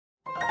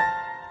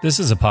This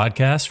is a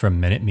podcast from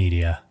Minute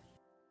Media.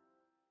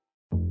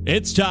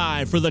 It's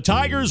time for the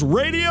Tigers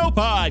Radio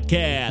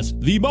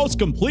Podcast, the most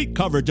complete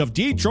coverage of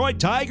Detroit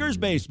Tigers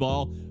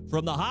baseball,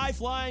 from the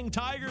high-flying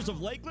Tigers of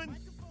Lakeland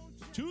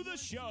to the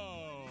show.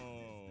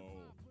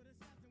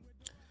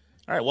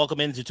 All right,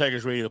 welcome into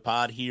Tigers Radio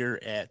Pod here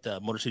at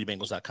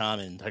MotorCityBengals.com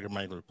and Tiger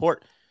Money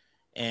Report.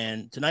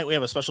 And tonight we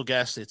have a special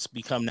guest. It's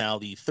become now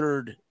the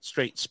third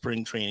straight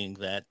spring training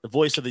that the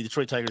voice of the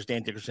Detroit Tigers,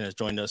 Dan Dickerson, has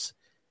joined us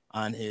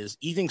on his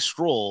evening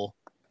stroll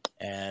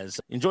as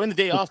enjoying the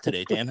day off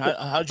today. Dan,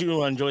 how'd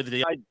you enjoy the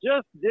day? I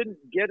just didn't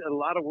get a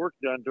lot of work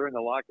done during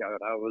the lockout.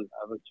 I was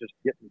just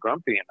getting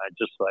grumpy, and I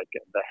just like,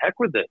 the heck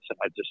with this. And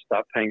I just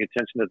stopped paying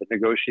attention to the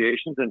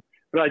negotiations.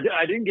 But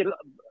I didn't get,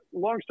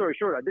 long story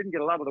short, I didn't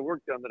get a lot of the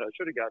work done that I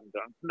should have gotten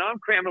done. Now I'm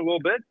cramming a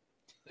little bit.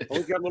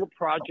 Always got little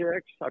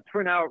projects. I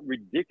print out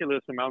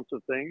ridiculous amounts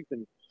of things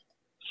and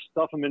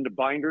stuff them into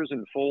binders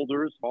and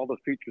folders, all the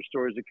feature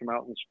stories that come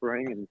out in the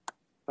spring. And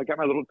I got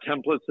my little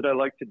templates that I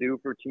like to do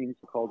for teams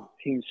called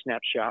Team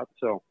Snapshots.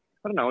 So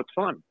I don't know, it's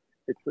fun.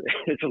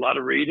 It's a lot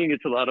of reading.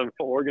 It's a lot of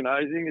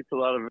organizing. It's a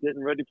lot of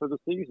getting ready for the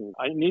season.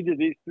 I needed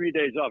these 3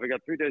 days off. I got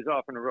 3 days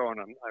off in a row,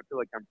 and I feel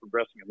like I'm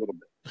progressing a little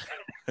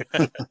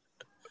bit.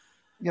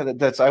 Yeah,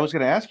 that's. I was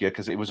going to ask you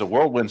because it was a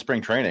whirlwind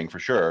spring training for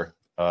sure.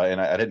 And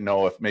I didn't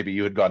know if maybe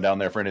you had gone down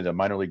there for any of the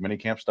minor league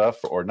minicamp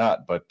stuff or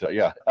not. But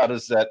yeah, how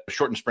does that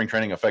shortened spring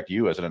training affect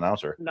you as an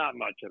announcer? Not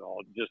much at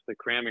all, just the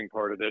cramming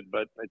part of it.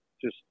 But it's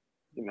just,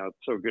 it's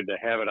so good to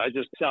have it. I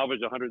just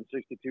salvaged a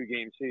 162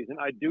 game season.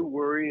 I do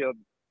worry of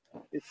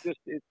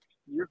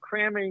you're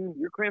cramming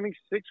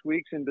 6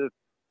 weeks into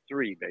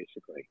 3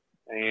 basically.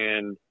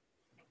 And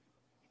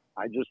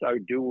I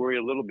do worry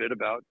a little bit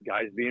about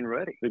guys being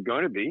ready. They're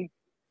going to be,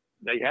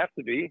 they have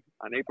to be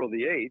on April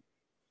the 8th.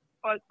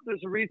 But there's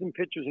a reason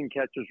pitchers and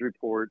catchers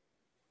report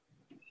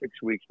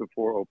 6 weeks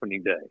before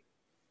opening day.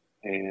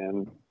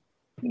 And,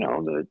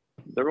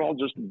 they're all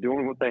just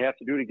doing what they have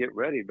to do to get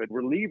ready. But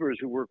relievers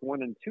who work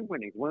 1 and 2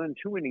 innings, 1 and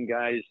 2 inning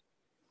guys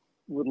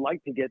would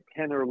like to get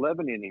 10 or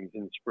 11 innings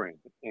in spring.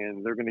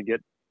 And they're going to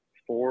get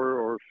 4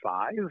 or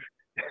 5,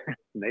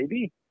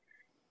 maybe.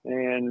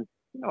 And,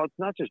 it's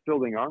not just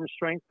building arm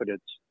strength, but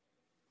it's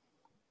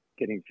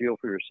getting feel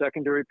for your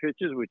secondary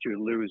pitches, which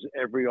you lose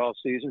every off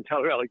season.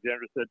 Tyler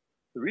Alexander said,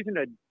 the reason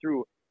I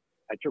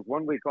took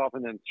 1 week off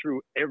and then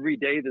threw every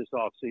day this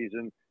off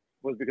season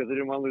was because I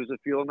didn't want to lose the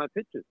feel of my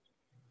pitches.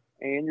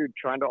 And you're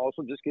trying to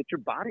also just get your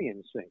body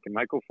in sync. And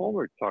Michael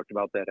Fulmer talked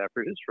about that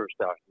after his first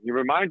outing. You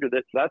reminder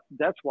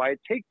that's why it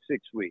takes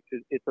 6 weeks.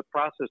 It's a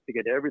process to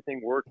get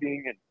everything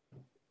working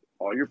and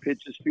all your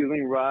pitches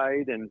feeling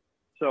right. And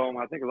so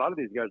I think a lot of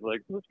these guys are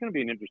like, well, it's going to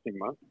be an interesting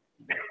month.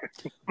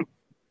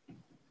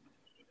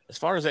 As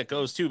far as that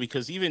goes, too,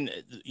 because even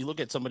you look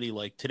at somebody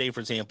like today,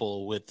 for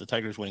example, with the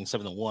Tigers winning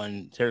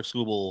 7-1, Tarek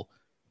Skubal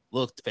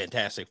looked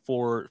fantastic.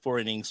 4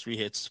 innings, 3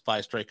 hits,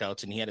 5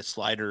 strikeouts, and he had a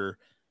slider.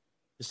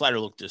 His slider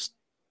looked just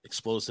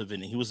explosive,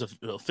 and he was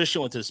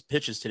efficient with his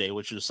pitches today,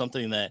 which was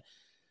something that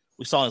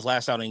we saw in his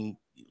last outing.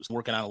 He was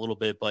working on a little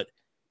bit, but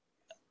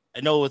I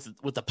know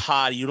with the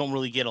pod, you don't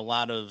really get a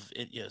lot of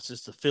it. It's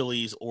just the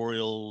Phillies,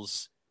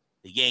 Orioles,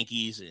 the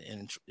Yankees,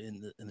 and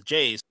the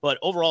Jays. But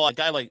overall, a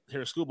guy like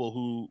Tarek Skubal,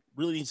 who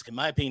really needs, in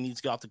my opinion, needs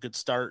to get off to a good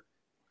start,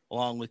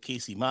 along with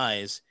Casey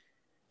Mize.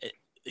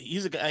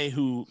 He's a guy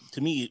who,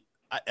 to me,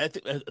 I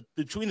think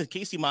between the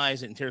Casey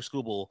Mize and Tarek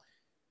Skubal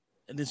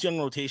and this young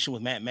rotation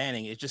with Matt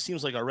Manning, it just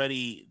seems like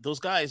already those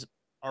guys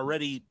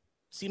already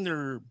seem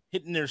they're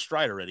hitting their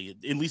stride already.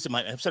 At least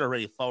I've said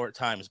already 4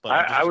 times, but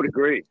I would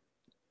agree.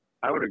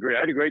 I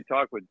had a great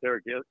talk with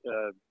Derek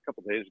a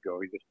couple days ago.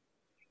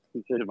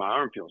 He said, my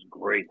arm feels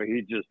great. But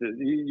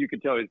you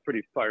could tell he's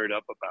pretty fired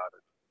up about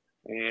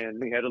it. And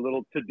we had a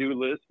little to-do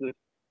list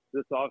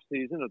this off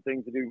season of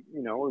things to do,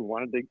 we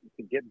wanted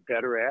to get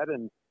better at.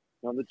 And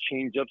the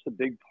change-up's a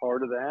big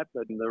part of that.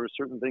 But there were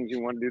certain things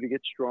you wanted to do to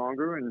get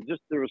stronger. And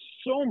just there was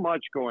so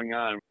much going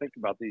on. Think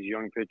about these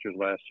young pitchers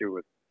last year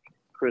with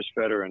Chris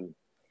Fetter and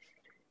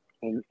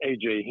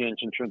A.J. Hinch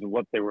in terms of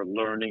what they were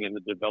learning in the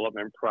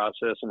development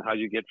process and how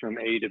you get from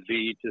A to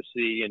B to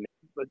C.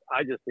 But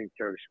I just think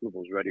Tarek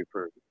Skubal's ready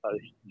for a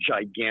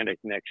gigantic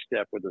next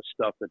step with the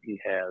stuff that he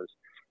has.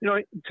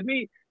 To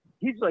me,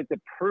 he's like the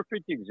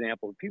perfect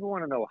example. People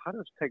want to know, how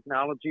does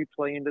technology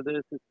play into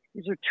this?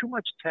 Is there too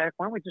much tech?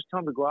 Why don't we just tell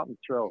him to go out and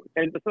throw?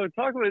 And so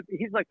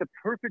he's like the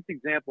perfect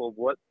example of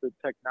what the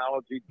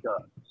technology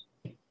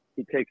does.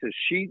 He takes a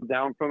sheet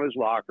down from his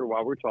locker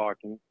while we're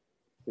talking.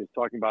 He's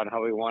talking about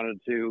how he wanted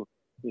to,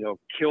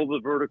 kill the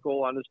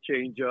vertical on his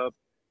changeup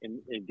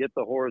and get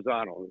the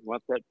horizontal. He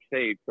wants that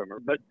fade from her.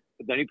 But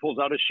then he pulls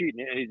out a sheet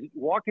and he's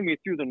walking me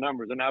through the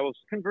numbers. And I was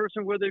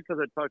conversing with it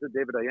because I talked to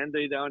David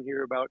Allende down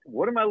here about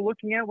what am I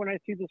looking at when I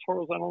see this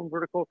horizontal and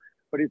vertical.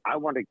 But I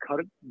want to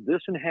cut it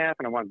this in half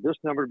and I want this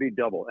number to be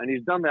double. And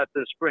he's done that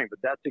this spring. But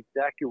that's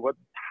exactly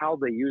how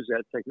they use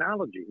that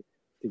technology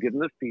to give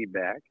them the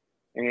feedback.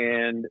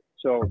 And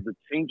so the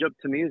changeup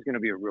to me is going to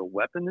be a real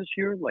weapon this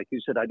year. Like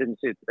you said, I didn't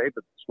say it today,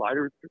 but the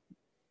slider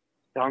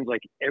sounds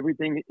like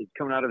everything is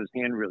coming out of his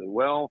hand really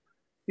well.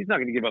 he's not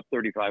going to give up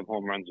 35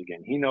 home runs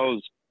again. He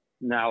knows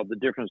now the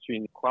difference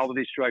between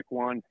quality strike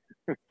one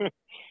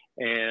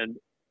and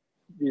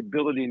the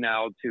ability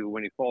now to,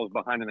 when he falls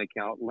behind in the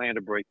count, land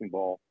a breaking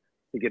ball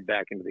to get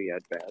back into the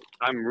at-bat.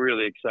 I'm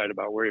really excited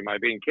about where he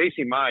might be. And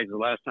Casey Mize, the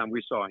last time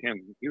we saw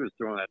him, he was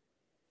throwing that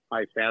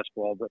high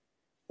fastball, the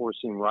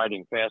four-seam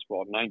riding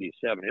fastball at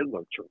 97. It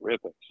looked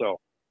terrific. So,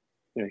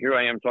 here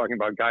I am talking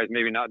about guys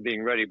maybe not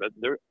being ready, but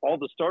all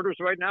the starters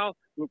right now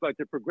look like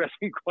they're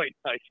progressing quite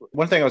nicely.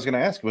 One thing I was going to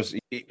ask was,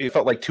 it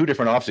felt like two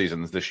different off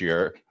seasons this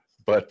year,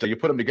 but you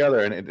put them together,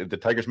 and the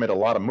Tigers made a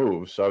lot of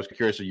moves. So I was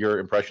curious of your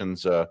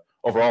impressions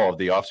overall of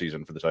the off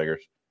season for the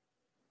Tigers.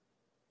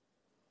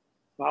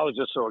 I was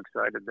just so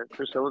excited that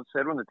Chris Ilitch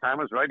said when the time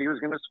was right, he was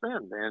going to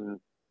spend, and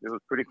it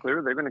was pretty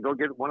clear they're going to go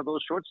get one of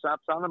those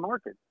shortstops on the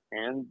market,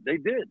 and they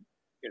did.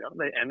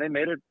 They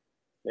made it.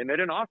 They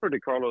made an offer to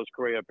Carlos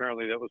Correa,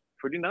 apparently, that was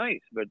pretty nice,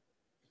 but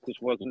just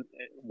wasn't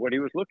what he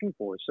was looking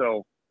for.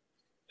 So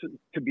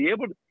to be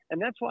able to, and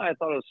that's why I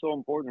thought it was so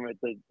important at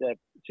that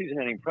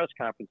season-ending press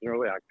conference in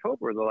early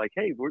October. They're like,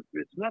 hey,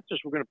 it's not just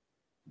we're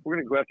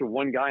going to go after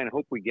one guy and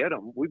hope we get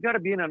him. We've got to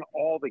be in on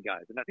all the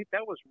guys. And I think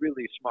that was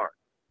really smart.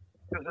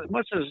 Because as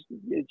much as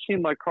it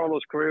seemed like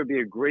Carlos Correa would be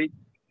a great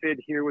fit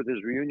here with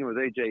his reunion with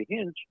A.J.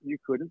 Hinch, you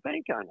couldn't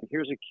bank on it.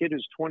 Here's a kid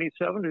who's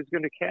 27 who's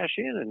going to cash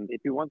in, and if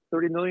you want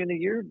 $30 million a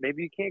year,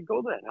 maybe you can't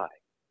go that high.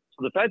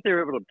 So the fact they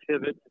were able to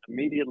pivot,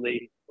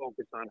 immediately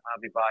focus on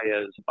Javi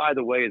Baez, by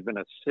the way, has been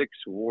a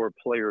 6-WAR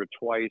player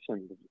twice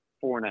and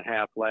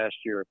 4.5 last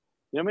year.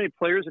 You know how many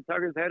players the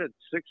Tigers had at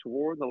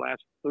 6-WAR in the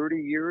last 30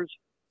 years?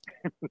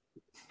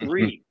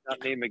 3,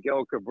 not named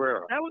Miguel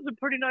Cabrera. That was a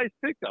pretty nice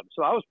pickup.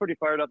 So I was pretty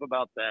fired up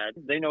about that.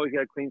 They know he's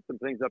got to clean some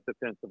things up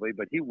defensively,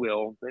 but he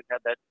will. They've had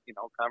that,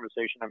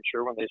 conversation, I'm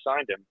sure, when they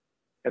signed him.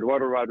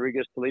 Eduardo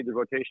Rodriguez to lead the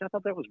rotation. I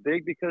thought that was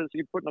big because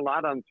you're putting a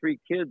lot on 3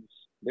 kids.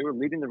 They were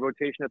leading the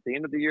rotation at the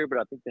end of the year, but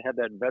I think they had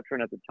that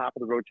veteran at the top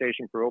of the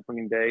rotation for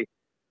opening day,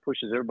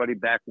 pushes everybody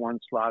back one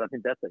slot. I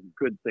think that's a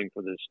good thing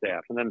for this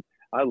staff. And then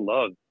I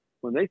loved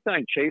when they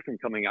signed Chafin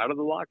coming out of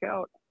the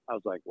lockout. I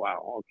was like,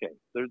 wow, okay,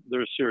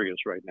 they're serious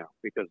right now,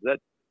 because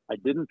I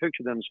didn't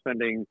picture them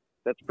spending.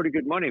 That's pretty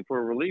good money for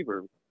a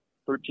reliever,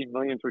 $13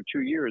 million for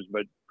 2 years,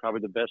 but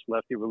probably the best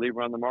lefty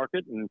reliever on the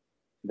market. And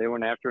they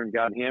went after and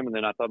got him. And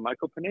then I thought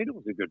Michael Pineda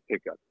was a good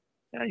pickup.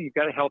 Yeah, you've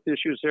got health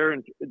issues there,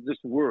 and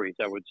just worries,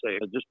 I would say,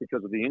 just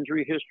because of the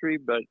injury history.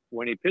 But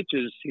when he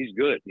pitches, he's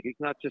good. He's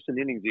not just an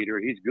innings eater;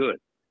 he's good.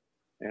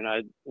 And I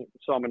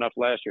saw him enough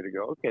last year to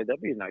go, okay,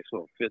 that'd be a nice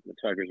little fit in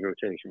the Tigers'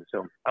 rotation.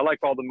 So I like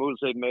all the moves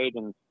they've made,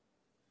 and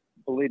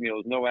believe me, it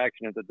was no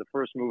accident that the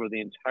first move of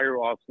the entire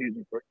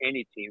offseason for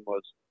any team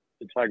was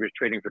the Tigers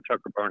trading for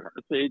Tucker Barnhart.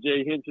 It's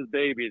A.J. Hinch's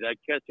baby, that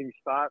catching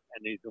spot,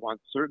 and he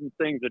wants certain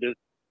things that is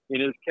in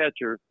his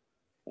catcher,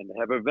 and to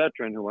have a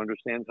veteran who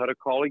understands how to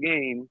call a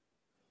game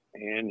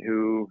and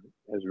who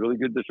has really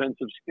good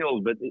defensive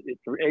skills. But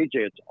for A.J.,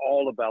 it's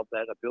all about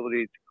that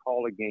ability to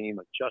call a game,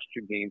 adjust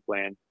your game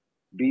plan,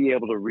 be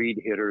able to read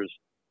hitters,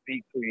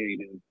 be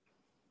creative.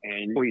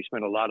 And he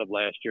spent a lot of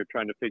last year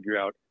trying to figure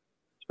out,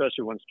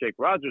 especially once Jake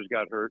Rogers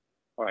got hurt,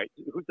 all right,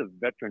 who's a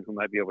veteran who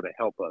might be able to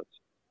help us?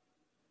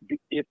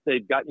 If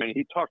they've got,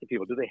 he talked to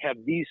people, do they have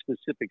these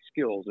specific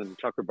skills? And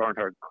Tucker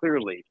Barnhart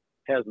clearly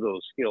has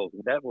those skills.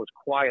 And that was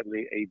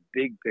quietly a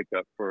big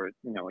pickup for, a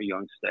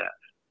young staff.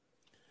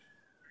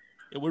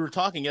 We were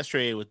talking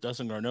yesterday with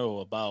Dustin Garneau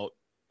about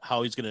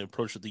how he's going to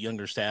approach with the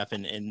younger staff,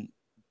 and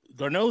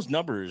Garneau's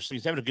numbers,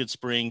 he's having a good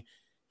spring.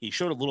 He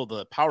showed a little of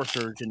the power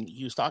surge, and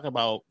he was talking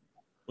about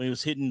when he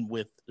was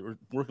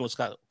working with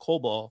Scott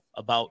Colball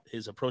about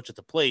his approach at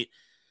the plate.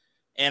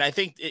 And I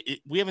think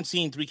we haven't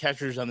seen 3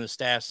 catchers on the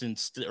staff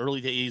since the early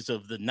days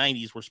of the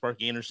 90s where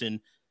Sparky Anderson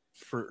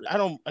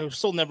I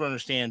still never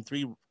understand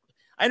 3.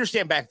 I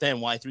understand back then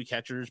why 3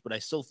 catchers, but I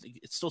still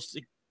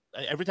think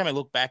every time I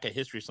look back at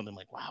history, something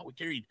like, wow, we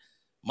carried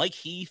Mike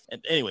Heath.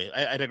 And anyway,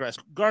 I digress.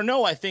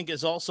 Garneau, I think,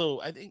 is also,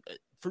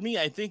 for me,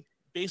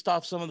 based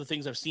off some of the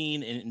things I've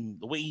seen and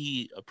the way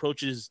he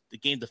approaches the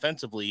game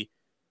defensively,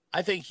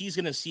 I think he's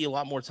going to see a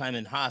lot more time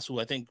than Haas, who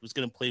I think was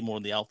going to play more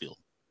in the outfield.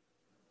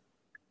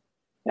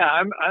 Yeah,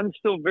 I'm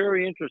still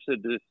very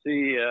interested to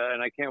see,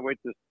 and I can't wait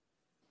to,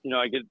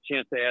 I get a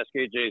chance to ask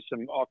AJ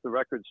some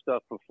off-the-record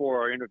stuff before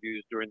our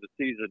interviews during the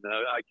season.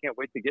 I can't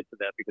wait to get to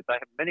that because I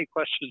have many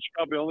questions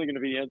probably only going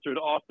to be answered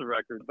off the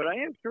record. But I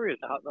am curious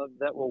how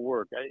that will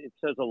work. It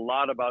says a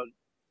lot about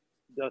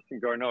Dustin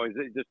Garneau.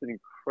 He's just an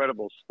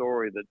incredible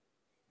story that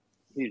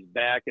he's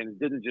back and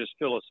didn't just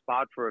fill a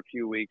spot for a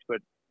few weeks, but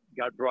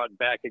got brought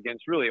back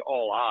against really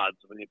all odds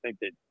when you think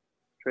they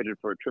traded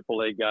for a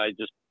AAA guy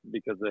just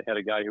because they had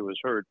a guy who was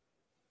hurt.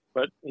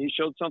 But he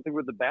showed something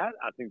with the bat.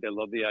 I think they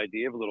love the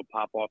idea of a little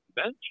pop off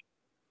the bench.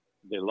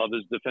 They love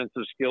his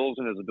defensive skills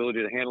and his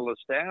ability to handle the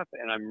staff.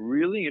 And I'm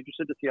really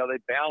interested to see how they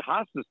balance.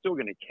 Haas is still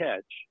going to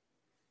catch.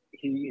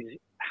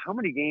 How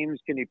many games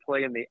can he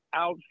play in the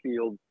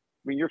outfield?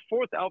 I mean, your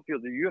 4th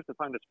outfielder, you have to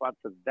find a spot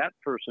for that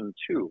person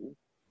too.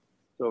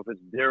 So if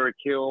it's Derek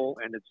Hill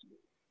and it's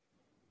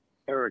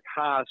Eric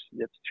Haas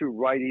gets 2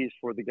 righties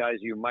for the guys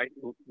you might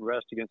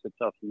rest against a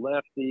tough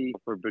lefty,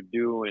 for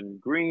Baddoo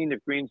and Green,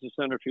 if Green's the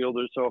center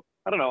fielder. So,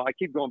 I don't know. I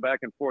keep going back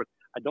and forth.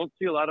 I don't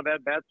see a lot of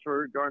at-bats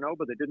for Garneau,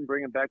 but they didn't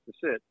bring him back to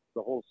sit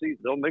the whole season.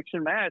 They'll mix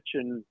and match,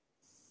 and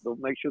they'll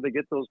make sure they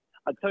get those.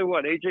 I'll tell you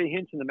what, A.J.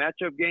 Hinch in the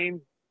matchup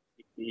game,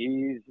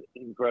 he's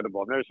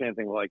incredible. I've never seen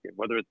anything like it,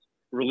 whether it's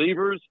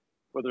relievers,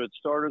 whether it's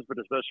starters, but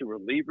especially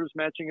relievers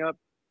matching up,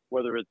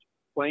 whether it's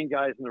playing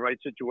guys in the right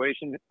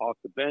situation off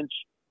the bench.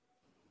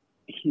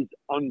 He's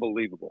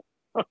unbelievable.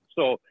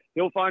 So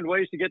he'll find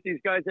ways to get these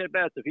guys at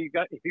bats. If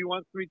he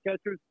wants 3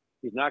 catchers,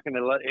 he's not going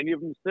to let any of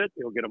them sit.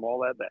 He'll get them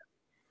all at bat.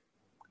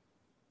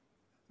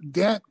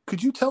 Dan,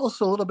 could you tell us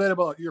a little bit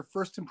about your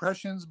first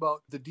impressions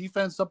about the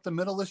defense up the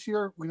middle this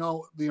year? We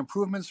know the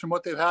improvements from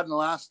what they've had in the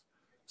last,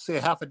 say,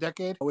 half a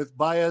decade with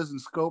Baez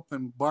and Scope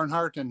and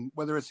Barnhart, and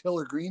whether it's Hill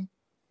or Green.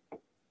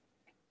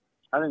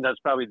 I think that's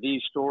probably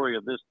the story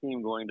of this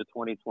team going to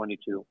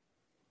 2022.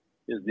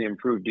 Is the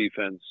improved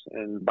defense.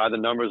 And by the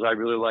numbers, I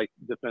really like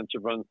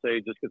defensive run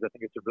save just because I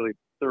think it's a really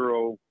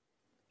thorough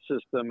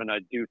system. And I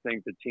do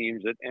think the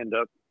teams that end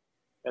up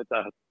at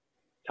the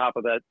top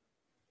of that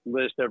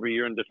list every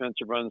year in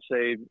defensive run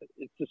save,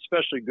 it's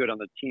especially good on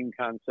the team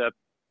concept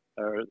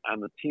or on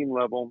the team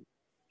level.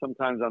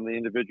 Sometimes on the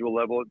individual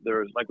level,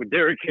 there's like with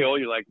Derek Hill,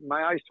 you're like,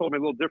 my eyes told me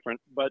a little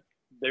different, but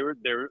they were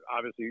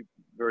obviously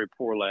very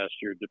poor last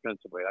year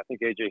defensively. I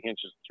think A.J. Hinch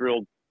is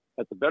thrilled.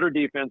 That's a better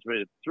defense, but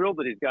it's thrilled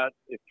that he's got,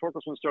 if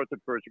Torkelson starts at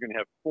first, you're going to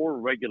have 4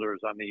 regulars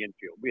on the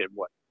infield. We had,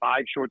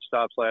 5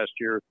 shortstops last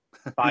year,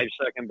 5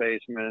 second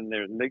basemen.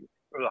 There's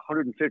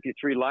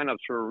 153 lineups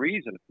for a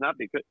reason. It's not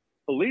because,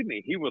 believe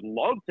me, he would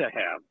love to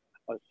have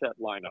a set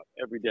lineup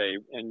every day.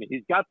 And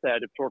he's got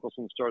that if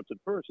Torkelson starts at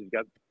first. He's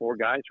got 4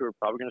 guys who are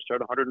probably going to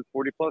start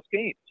 140-plus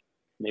games.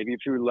 Maybe a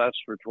few less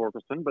for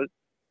Torkelson, but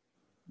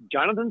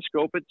Jonathan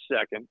Scope at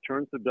second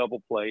turns the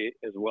double play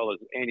as well as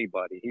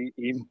anybody.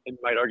 He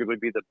might arguably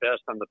be the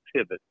best on the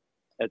pivot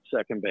at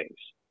second base.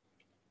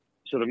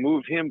 So to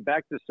move him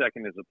back to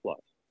second is a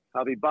plus.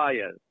 Javi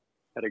Baez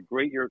had a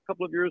great year a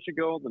couple of years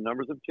ago. The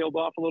numbers have tailed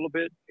off a little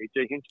bit.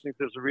 A.J. Hinch thinks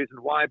there's a reason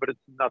why, but it's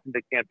nothing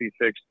that can't be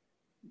fixed.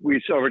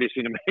 We've already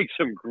seen him make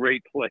some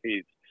great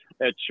plays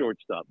at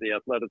shortstop. The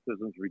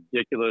athleticism is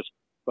ridiculous,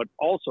 but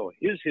also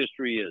his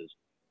history is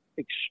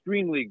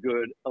extremely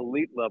good,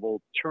 elite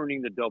level,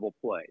 turning the double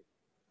play.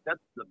 That's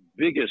the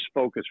biggest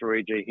focus for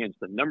A.J. Hinch.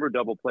 The number of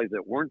double plays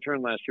that weren't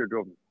turned last year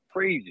drove him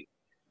crazy.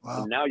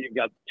 Wow. And now you've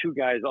got 2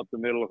 guys up the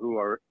middle who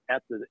are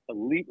at the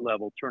elite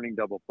level turning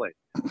double plays.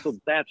 So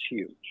that's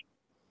huge.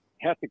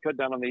 Have to cut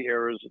down on the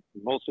errors,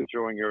 mostly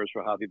throwing errors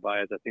for Javi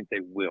Baez. I think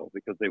they will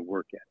because they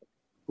work at it.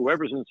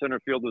 Whoever's in center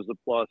field is a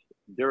plus.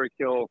 Derek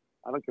Hill,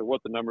 I don't care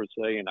what the numbers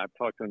say, and I've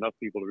talked to enough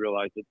people to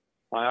realize that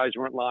my eyes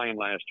weren't lying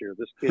last year.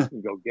 This kid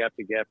can go gap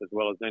to gap as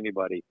well as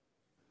anybody.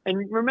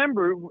 And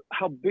remember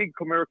how big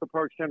Comerica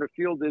Park center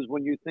field is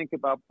when you think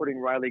about putting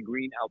Riley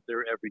Green out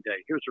there every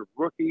day. Here's a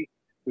rookie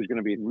who's going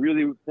to be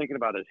really thinking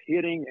about his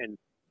hitting, and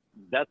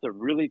that's a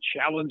really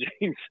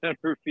challenging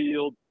center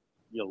field.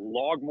 You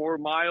log more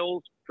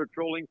miles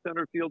patrolling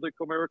center field at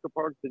Comerica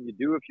Park than you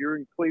do if you're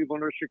in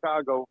Cleveland or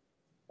Chicago.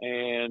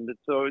 And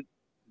so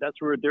that's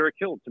where Derek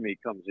Hill, to me,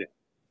 comes in.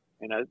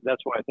 And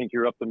that's why I think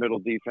your up-the-middle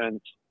defense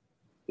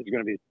is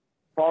going to be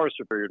far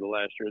superior to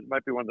last year. It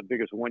might be one of the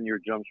biggest one-year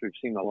jumps we've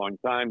seen in a long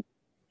time.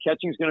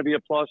 Catching is going to be a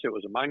plus. It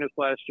was a minus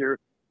last year.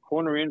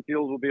 Corner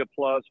infield will be a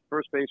plus.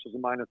 First base was a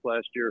minus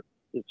last year.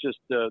 It's just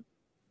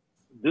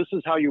this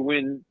is how you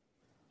win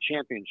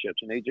championships.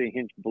 And A.J.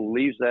 Hinch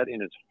believes that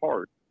in his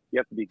heart. You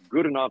have to be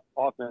good enough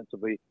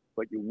offensively,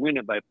 but you win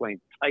it by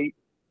playing tight,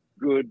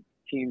 good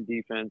team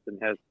defense and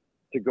has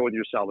to go with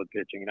your solid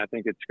pitching. And I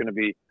think it's going to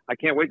be – I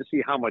can't wait to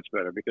see how much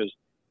better because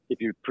 – if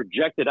you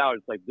project it out,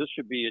 it's like this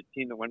should be a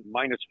team that went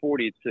minus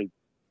 40 to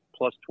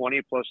plus 20,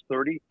 plus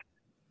 30.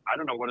 I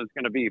don't know what it's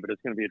going to be, but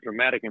it's going to be a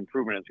dramatic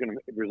improvement. It's going to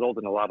result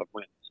in a lot of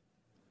wins.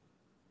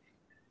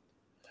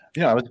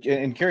 You know, I was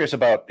curious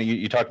about,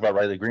 you talked about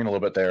Riley Green a little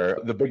bit there.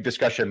 The big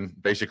discussion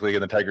basically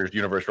in the Tigers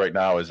universe right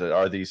now is,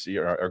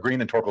 are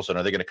Green and Torkelson,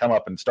 are they going to come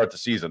up and start the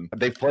season?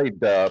 They've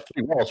played pretty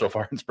well so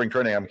far in spring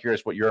training. I'm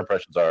curious what your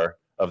impressions are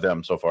of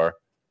them so far.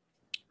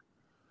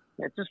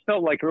 It just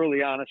felt like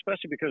early on,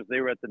 especially because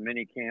they were at the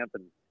mini camp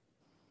and,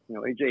 you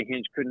know, A.J.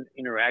 Hinch couldn't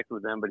interact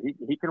with them, but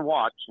he can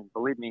watch. And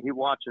believe me, he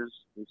watches.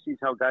 He sees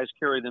how guys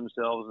carry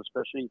themselves,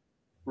 especially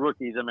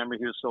rookies. I remember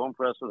he was so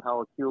impressed with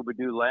how Akil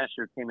Baddoo last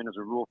year came in as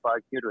a Rule 5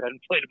 kid who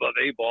hadn't played above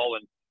A-ball.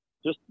 And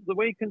just the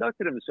way he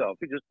conducted himself,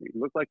 he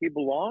looked like he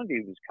belonged.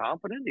 He was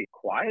confident, he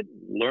quiet,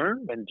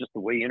 learned, and just the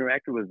way he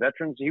interacted with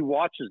veterans. He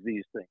watches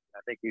these things. I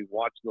think he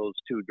watched those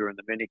two during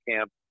the mini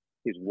camp.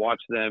 He's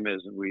watched them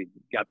as we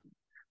got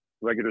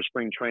regular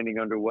spring training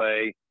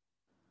underway.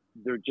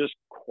 They're just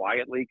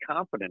quietly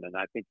confident, and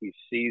I think he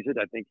sees it.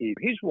 I think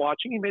he's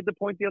watching. He made the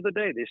point the other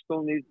day. They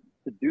still need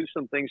to do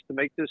some things to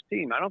make this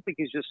team. I don't think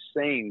he's just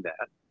saying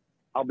that.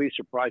 I'll be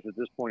surprised at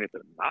this point if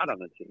they're not on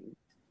the team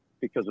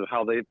because of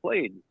how they've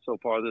played so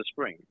far this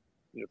spring.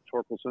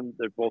 Torkelson,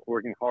 they're both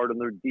working hard on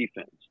their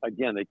defense.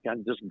 Again, they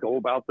can't just go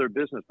about their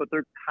business, but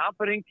they're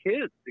competent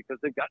kids because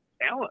they've got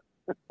talent.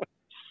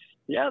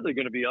 Yeah, they're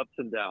going to be ups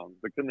and downs,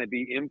 but can they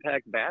be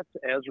impact bats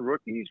as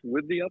rookies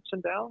with the ups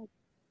and downs?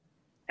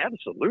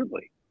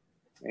 Absolutely.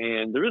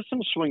 And there is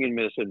some swing and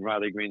miss in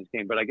Riley Green's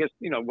game, but I guess,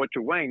 what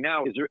you're weighing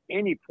now, is there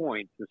any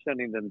point to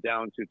sending them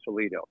down to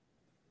Toledo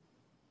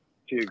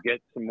to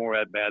get some more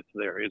at-bats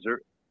there? Is there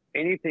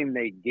anything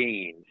they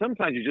gain?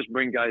 Sometimes you just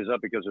bring guys up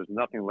because there's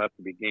nothing left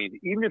to be gained.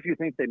 Even if you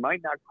think they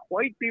might not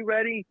quite be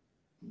ready,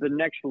 the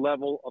next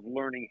level of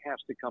learning has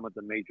to come at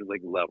the major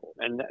league level.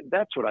 And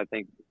that's what I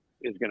think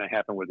is going to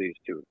happen with these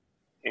two.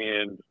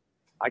 And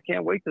I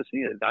can't wait to see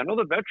it. I know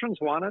the veterans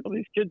want it.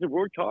 These kids have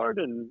worked hard,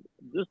 and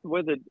just the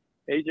way that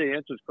AJ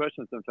answers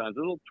questions sometimes, a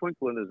little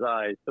twinkle in his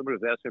eye. Somebody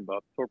was asking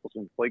about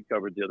Torkelson's plate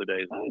coverage the other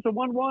day. Oh, it's a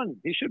 1-1.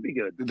 He should be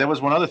good. There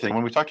was one other thing.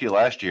 When we talked to you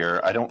last year,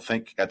 I don't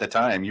think at the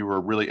time you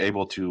were really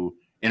able to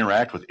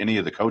interact with any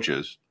of the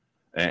coaches.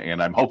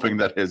 And I'm hoping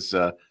that has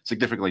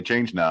significantly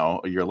changed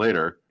now a year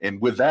later. And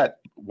with that,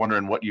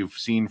 wondering what you've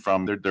seen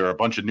from there are a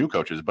bunch of new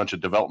coaches, a bunch of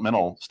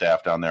developmental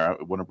staff down there.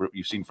 I wonder what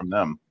you've seen from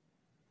them.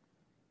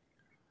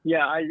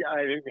 Yeah, I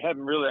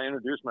haven't really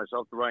introduced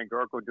myself to Ryan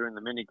Garko during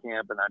the mini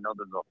camp, and I know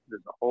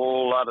there's a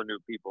whole lot of new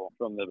people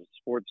from the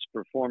sports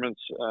performance,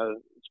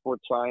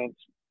 sports science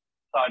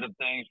side of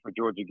things. For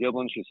Georgia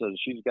Giblin, she says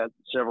she's got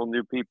several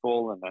new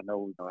people, and I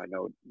know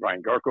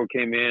Ryan Garko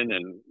came in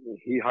and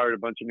he hired a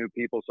bunch of new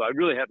people. So I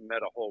really haven't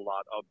met a whole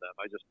lot of them.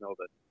 I just know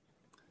that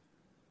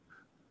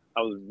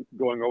I was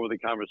going over the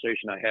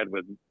conversation I had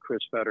with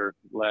Chris Fetter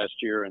last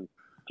year and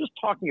just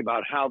talking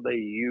about how they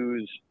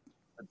use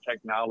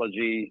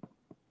technology.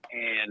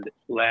 And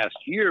last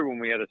year when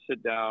we had to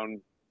sit down,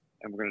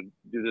 and we're going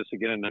to do this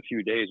again in a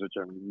few days, which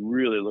I'm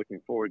really looking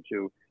forward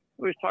to,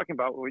 we was talking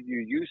about when you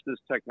use this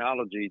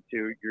technology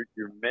to,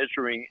 you're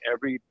measuring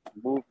every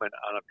movement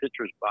on a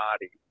pitcher's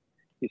body.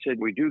 He said,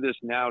 we do this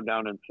now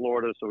down in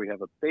Florida, so we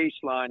have a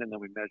baseline and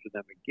then we measure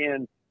them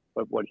again.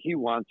 But what he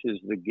wants is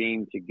the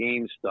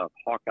game-to-game stuff.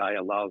 Hawkeye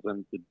allows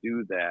them to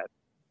do that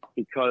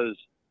because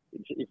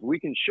if we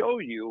can show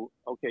you,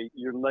 okay,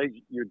 your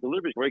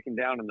delivery is breaking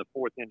down in the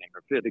fourth inning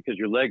or fifth because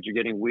your legs are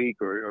getting weak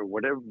or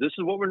whatever. This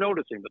is what we're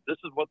noticing, but this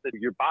is what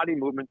your body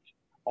movements,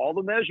 all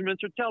the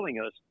measurements are telling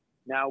us.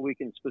 Now we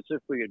can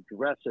specifically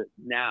address it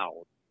now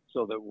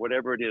so that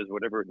whatever it is,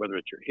 whether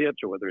it's your hips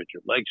or whether it's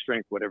your leg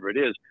strength, whatever it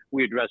is,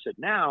 we address it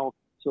now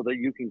so that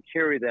you can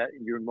carry that,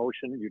 your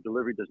motion, your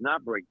delivery does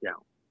not break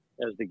down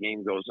as the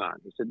game goes on.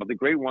 He said, but the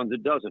great ones,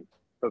 it doesn't.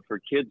 But for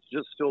kids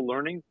just still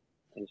learning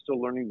and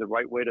still learning the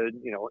right way to,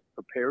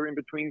 prepare in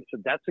between.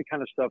 So that's the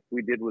kind of stuff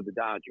we did with the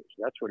Dodgers.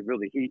 That's what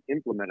really he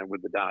implemented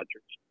with the Dodgers.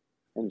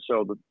 And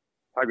so the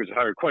Tigers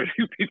hired quite a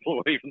few people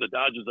away from the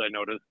Dodgers, I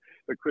noticed.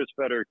 But Chris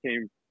Fetter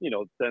came,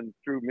 then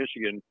through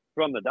Michigan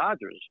from the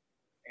Dodgers.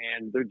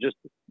 And they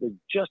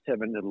just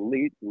have an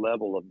elite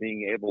level of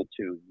being able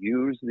to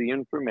use the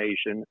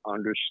information,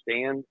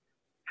 understand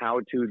how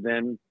to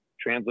then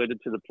translate it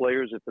to the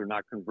players if they're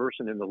not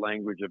conversant in the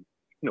language of,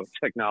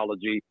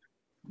 technology.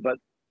 But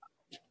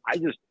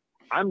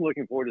I'm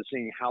looking forward to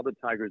seeing how the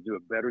Tigers do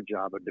a better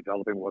job of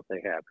developing what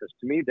they have. Because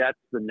to me, that's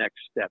the next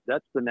step.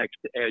 That's the next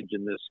edge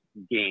in this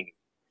game.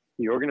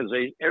 The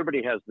organization,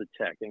 everybody has the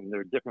tech, and there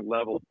are different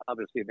levels,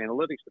 obviously, of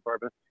analytics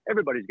department.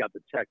 Everybody's got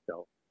the tech,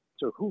 though.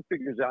 So who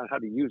figures out how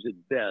to use it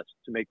best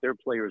to make their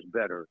players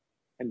better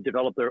and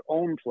develop their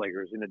own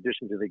players in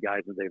addition to the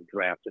guys that they've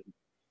drafted?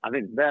 I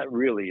think that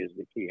really is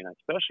the key, and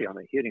especially on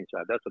the hitting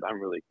side, that's what I'm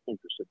really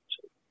interested in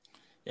seeing.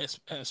 Yes,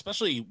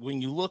 especially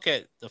when you look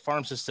at the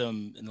farm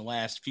system in the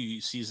last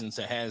few seasons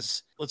that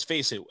has, let's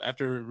face it,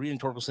 after Reed and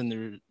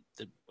Torkelson,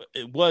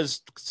 it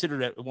was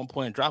considered at one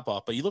point a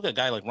drop-off. But you look at a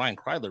guy like Ryan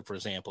Kreidler, for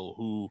example,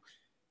 who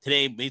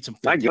today made some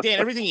 –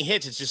 everything he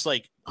hits, it's just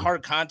like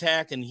hard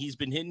contact, and he's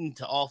been hitting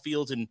to all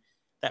fields and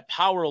that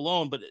power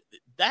alone. But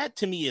that,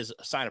 to me, is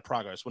a sign of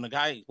progress. When a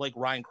guy like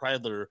Ryan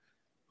Kreidler,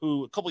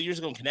 who a couple of years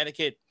ago in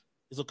Connecticut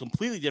is a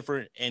completely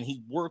different, and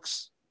he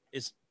works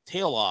his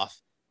tail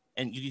off,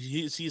 and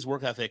you see his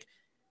work ethic.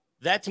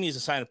 That, to me, is a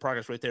sign of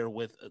progress right there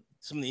with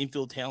some of the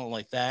infield talent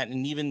like that.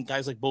 And even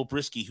guys like Bo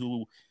Brisky,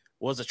 who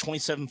was a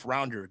 27th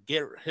rounder,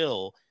 Garrett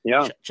Hill,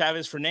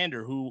 Chavez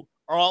Fernander, who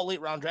are all late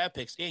round draft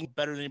picks, ain't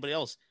better than anybody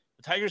else.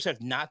 The Tigers have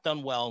not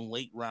done well in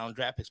late round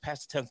draft picks.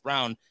 Past the 10th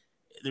round,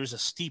 there's a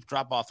steep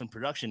drop off in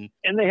production.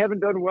 And they haven't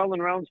done well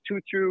in rounds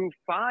 2 through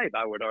 5,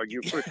 I would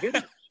argue, for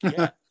hitters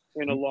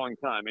in a long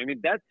time. I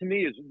mean, that to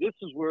me this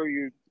is where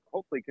you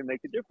hopefully can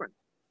make a difference.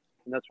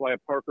 And that's why a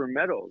Parker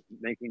Meadows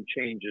making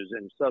changes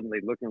and suddenly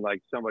looking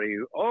like somebody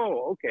who,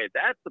 okay,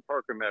 that's the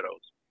Parker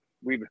Meadows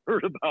we've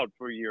heard about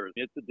for years.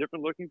 It's a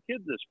different looking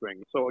kid this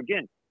spring. So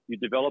again, you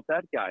develop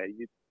that guy.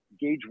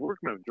 Gage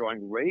Workman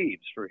drawing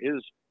raves for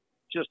his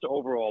just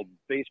overall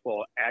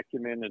baseball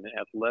acumen and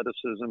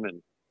athleticism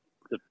and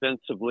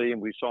defensively.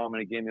 And we saw him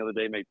in a game the other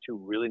day, make 2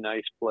 really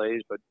nice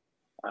plays, but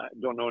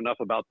don't know enough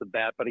about the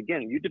bat. But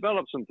again, you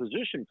develop some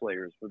position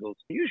players for those.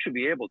 You should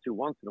be able to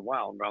once in a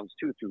while in rounds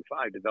 2 through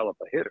 5 develop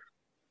a hitter.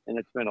 and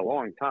it's been a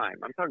long time.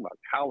 I'm talking about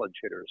college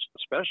hitters,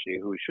 especially,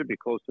 who should be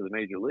close to the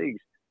major leagues.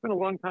 It's been a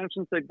long time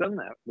since they've done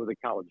that with a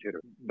college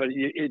hitter. But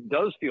it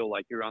does feel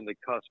like you're on the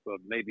cusp of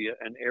maybe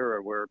an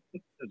era where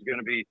it's going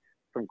to be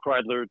from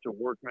Kreidler to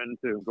Workman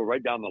to go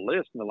right down the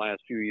list in the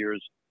last few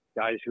years,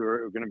 guys who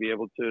are going to be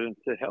able to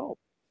help.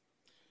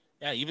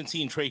 Yeah, even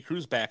seeing Trey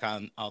Cruz back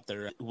out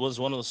there, was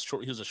one of those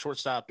he was a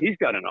shortstop. He's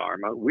got an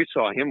arm. We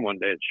saw him one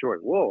day at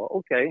short. Whoa,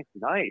 okay,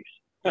 nice.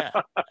 Yeah,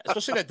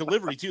 especially that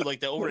delivery too,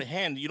 like the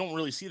overhand. You don't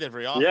really see that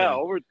very often. Yeah,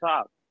 over the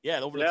top. Yeah,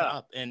 over the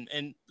top. And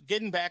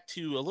getting back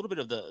to a little bit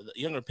of the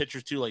younger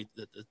pitchers too, like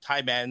the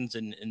Ty Maddens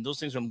and those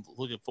things I'm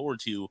looking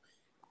forward to.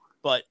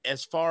 But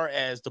as far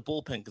as the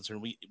bullpen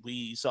concerned,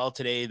 we saw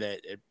today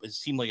that it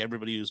seemed like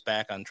everybody was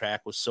back on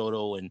track with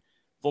Soto and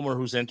Fulmer,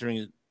 who's entering,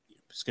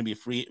 is going to be a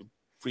free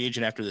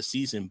agent after the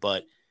season.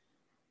 But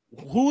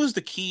who is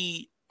the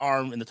key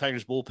arm in the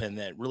Tigers bullpen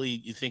that really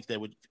you think that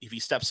would, if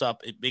he steps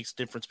up, it makes a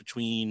difference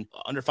between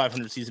under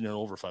 500 season and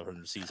over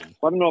 500 season?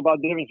 I don't know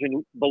about the difference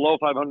between below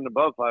 500 and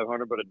above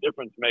 500, but a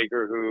difference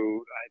maker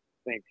who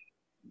I think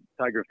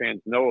Tiger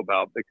fans know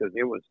about because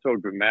it was so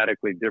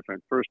dramatically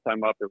different. First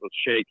time up, it was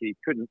shaky,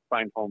 couldn't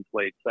find home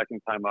plate.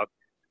 Second time up,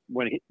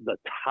 when the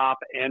top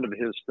end of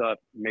his stuff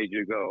made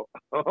you go,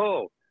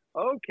 oh,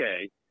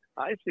 okay,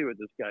 I see what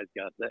this guy's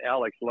got. The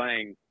Alex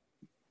Lang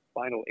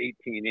final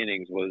 18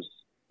 innings was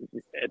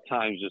at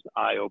times just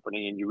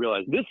eye-opening, and you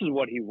realize this is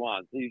what he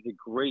wants. He's a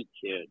great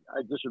kid.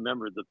 I just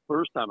remember the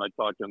first time I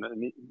talked to him,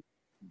 and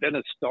then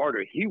a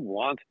starter, he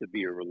wants to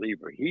be a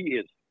reliever. He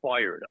is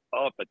fired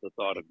up at the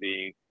thought of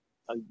being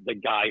the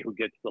guy who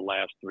gets the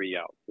last three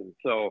outs. And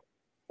so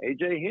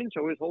A.J. Hinch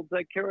always holds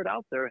that carrot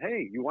out there.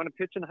 Hey, you want to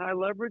pitch in high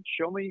leverage?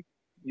 Show me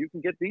you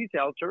can get these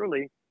outs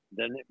early.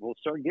 Then we'll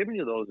start giving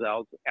you those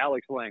outs.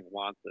 Alex Lang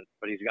wants it,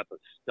 but he's got the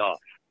stuff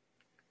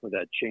with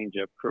that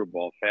changeup,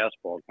 curveball,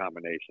 fastball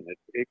combination.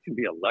 It can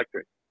be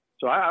electric.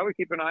 So I would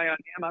keep an eye on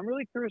him. I'm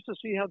really curious to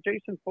see how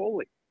Jason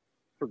Foley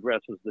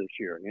progresses this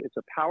year. I mean, it's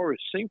a power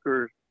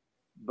sinker,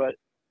 but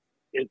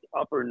it's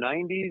upper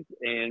 90s.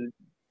 And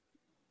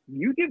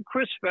you give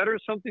Chris Fetter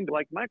something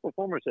like Michael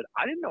Fulmer said,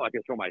 I didn't know I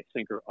could throw my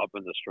sinker up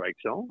in the strike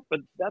zone, but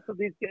that's what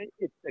these guys,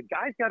 the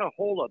guy's got a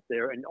hole up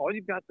there, and all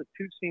you've got is the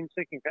two-seam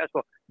sinking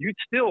fastball.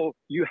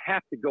 You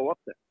have to go up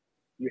there.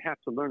 You have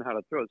to learn how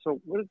to throw it. So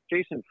what if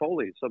Jason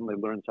Foley suddenly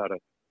learns how to,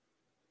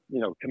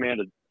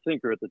 command a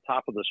sinker at the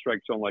top of the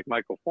strike zone like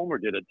Michael Fulmer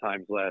did at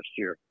times last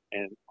year,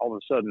 and all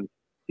of a sudden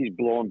he's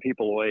blowing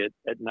people away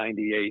at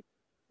 98.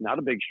 Not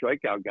a big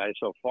strikeout guy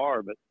so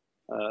far, but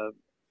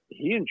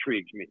he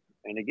intrigues me.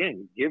 And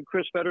again, give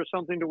Chris Fetter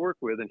something to work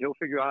with, and he'll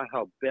figure out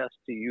how best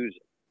to use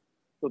it.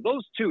 So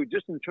those two,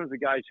 just in terms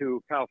of guys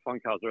who Kyle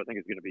Funkhauser, I think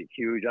is going to be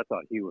huge. I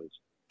thought he was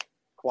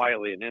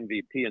quietly an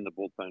MVP in the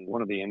bullpen,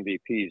 one of the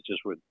MVPs, just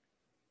with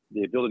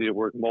the ability to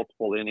work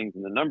multiple innings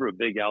and the number of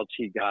big outs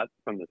he got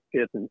from the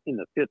fifth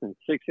and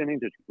sixth inning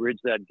to bridge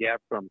that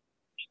gap from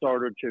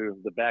starter to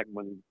the back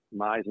when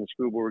Mize and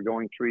Scuba were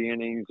going 3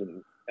 innings,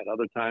 and at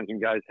other times when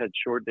guys had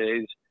short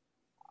days.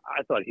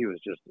 I thought he was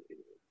just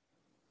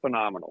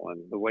phenomenal,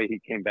 and the way he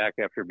came back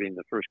after being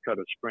the first cut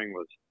of spring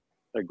was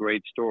a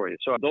great story.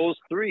 So those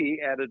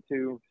three added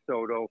to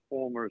Soto,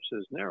 Fulmer,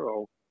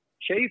 Cisnero,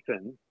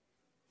 Chafin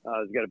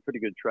has got a pretty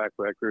good track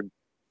record.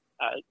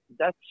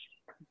 That's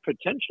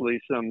potentially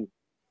some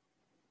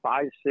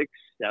 5, 6,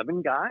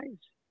 7 guys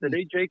that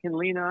AJ can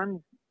lean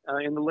on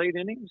in the late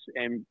innings,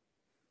 and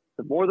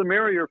the more the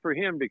merrier for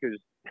him, because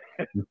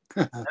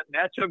that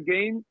matchup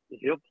game,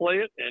 he'll play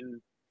it, and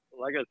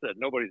like I said,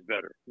 nobody's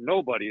better.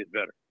 Nobody is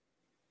better.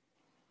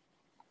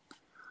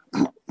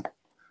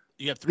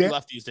 You have 3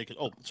 lefties. They could.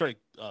 Oh, sorry,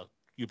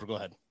 Huber, go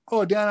ahead.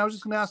 Oh, Dan, I was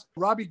just going to ask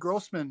Robbie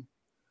Grossman,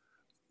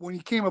 when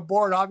he came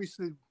aboard,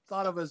 obviously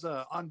thought of as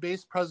a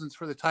on-base presence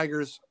for the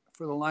Tigers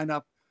for the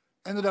lineup.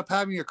 Ended up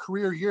having a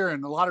career year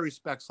in a lot of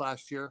respects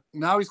last year.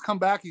 Now he's come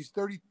back. He's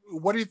 30.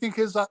 What do you think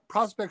his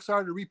prospects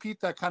are to repeat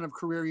that kind of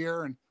career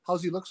year, and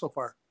how's he look so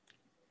far?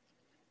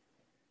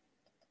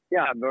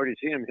 Yeah, I've already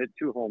seen him hit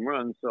 2 home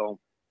runs, so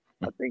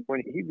I think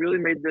when he really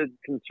made the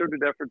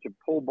concerted effort to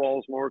pull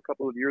balls more a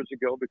couple of years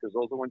ago, because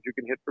those are the ones you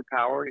can hit for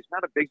power. He's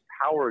not a big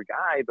power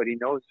guy, but he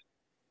knows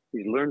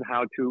he's learned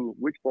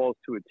which balls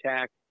to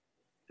attack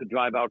to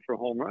drive out for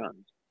home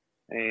runs.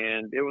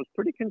 And it was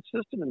pretty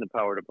consistent in the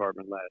power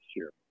department last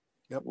year.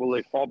 Yep. Will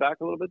they fall back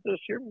a little bit this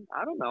year?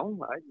 I don't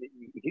know.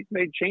 He's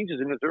made changes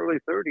in his early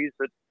 30s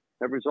that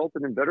have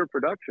resulted in better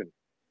production.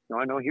 Now,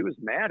 I know he was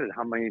mad at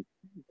how many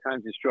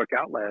times he struck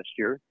out last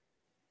year.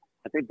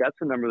 I think that's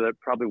a number that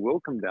probably will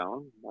come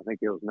down. I think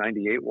it was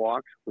 98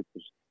 walks, which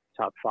is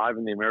top 5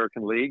 in the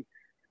American League.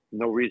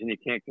 No reason he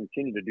can't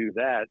continue to do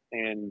that.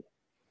 And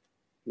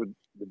with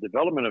the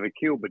development of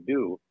Akil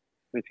Baddoo,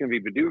 it's going to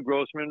be Baddoo,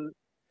 Grossman,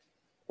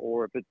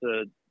 or if it's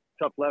a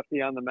tough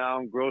lefty on the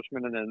mound,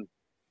 Grossman, and then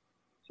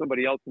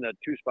somebody else in that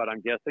 2 spot,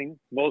 I'm guessing.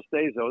 Most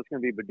days, though, it's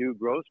going to be Baddoo,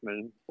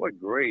 Grossman. What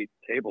great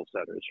table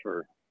setters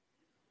for,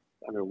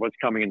 what's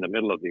coming in the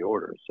middle of the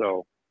order.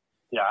 So,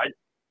 yeah,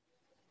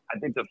 I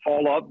think the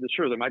fall off,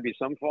 sure, there might be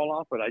some fall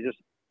off, but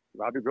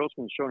Robbie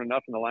Grossman's shown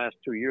enough in the last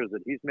 2 years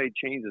that he's made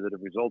changes that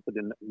have resulted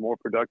in a more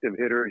productive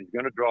hitter. He's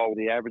going to draw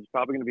the average,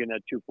 probably going to be in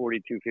that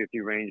 240,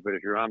 250 range. But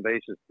if your on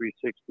base is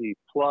 360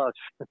 plus,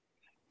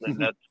 then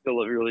that's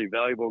still a really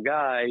valuable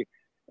guy.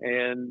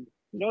 And,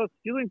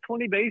 stealing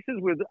 20 bases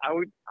with,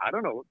 I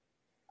don't know.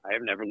 I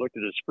have never looked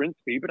at his sprint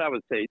speed, but I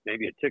would say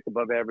maybe a tick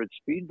above average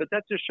speed. But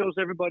that just shows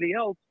everybody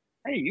else,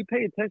 hey, you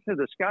pay attention to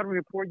the scouting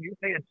report. You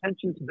pay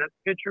attention to that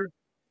pitcher.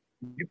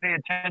 You pay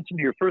attention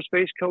to your first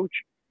base coach,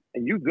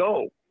 and you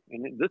go.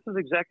 And this is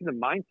exactly the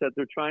mindset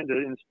they're trying to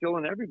instill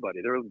in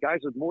everybody. There are guys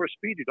with more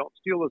speed who don't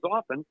steal as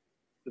often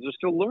because they're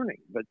still learning.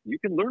 But you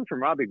can learn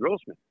from Robbie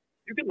Grossman.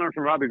 You can learn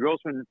from Robbie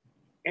Grossman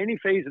any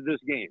phase of this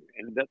game.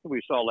 And that's what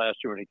we saw last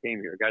year when he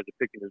came here. Guys are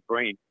picking his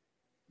brain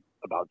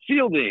about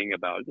fielding,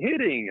 about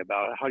hitting,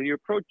 about how you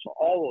approach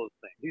all those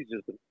things. He's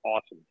just an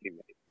awesome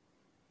teammate.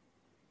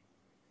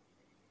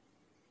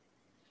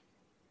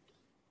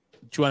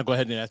 Do you want to go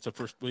ahead and ask the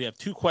first? We have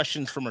 2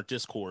 questions from our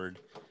Discord.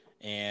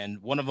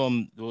 And one of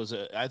them was,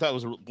 I thought it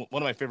was one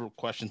of my favorite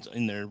questions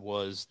in there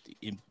was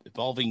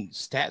involving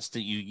stats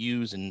that you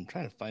use, and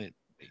trying to find it.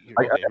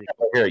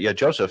 Here. Yeah,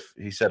 Joseph,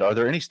 he said, are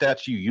there any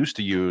stats you used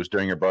to use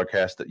during your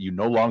broadcast that you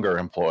no longer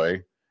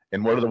employ?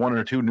 And what are the 1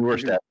 or 2 newer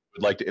stats you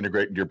would like to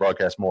integrate into your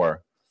broadcast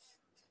more?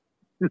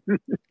 Oh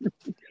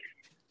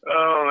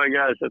my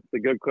gosh, that's a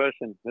good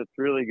question. That's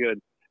really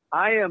good.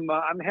 I'm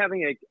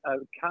having a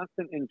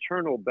constant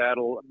internal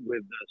battle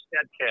with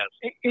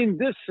StatCast in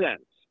this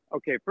sense.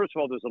 Okay, first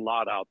of all, there's a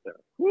lot out there.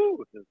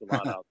 There's a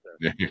lot out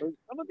there.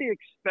 Some of the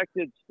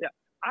expected stats,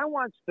 I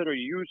want that are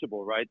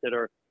usable, right?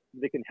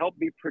 They can help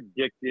be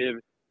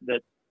predictive.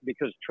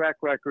 Because track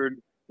record,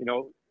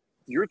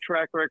 your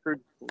track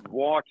record,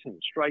 walks and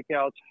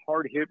strikeouts,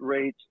 hard hit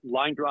rates,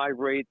 line drive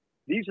rates.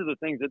 These are the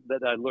things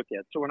that I look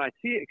at. So when I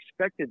see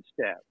expected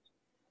stats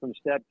from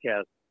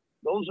StatCast,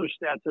 those are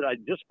stats that I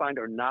just find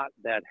are not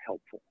that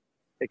helpful.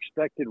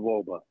 Expected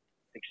WOBA,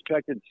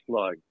 expected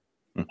slug.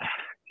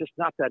 Just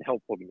not that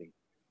helpful to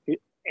me.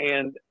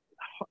 And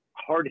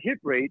hard hit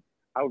rate,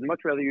 I would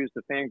much rather use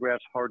the Fangraphs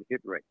hard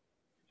hit rate.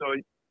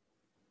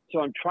 So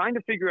I'm trying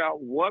to figure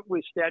out what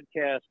with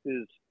StatCast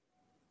is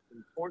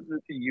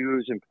important to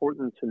use,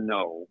 important to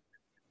know,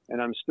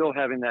 and I'm still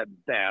having that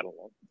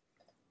battle.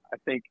 I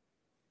think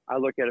I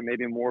look at it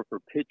maybe more for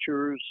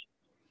pitchers.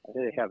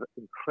 They have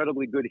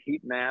incredibly good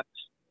heat maps.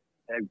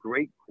 They have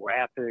great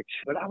graphics.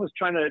 But I was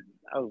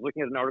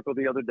looking at an article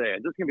the other day.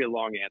 This is going to be a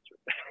long answer,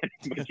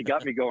 but you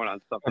got me going on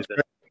something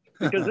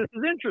because this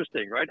is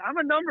interesting, right? I'm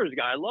a numbers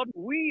guy.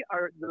 We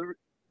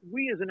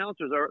as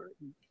announcers are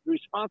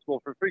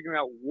responsible for figuring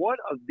out what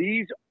of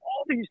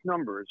all these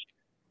numbers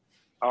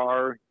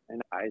are,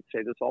 and I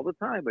say this all the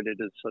time, but it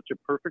is such a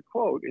perfect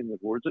quote in the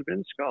words of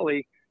Vin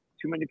Scully.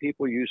 Too many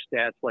people use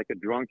stats like a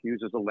drunk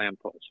uses a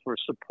lamppost for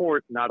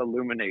support, not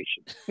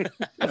illumination.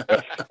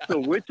 So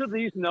which of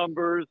these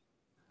numbers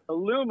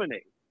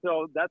illuminate?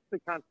 So that's the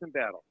constant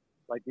battle.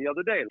 Like the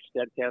other day, the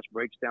StatCast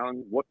breaks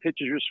down what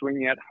pitches you're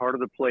swinging at, heart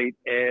of the plate,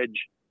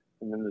 edge,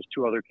 and then there's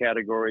 2 other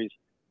categories.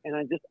 And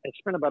I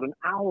spent about an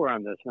hour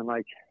on this, and I'm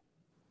like,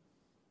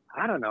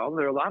 I don't know.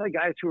 There are a lot of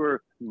guys who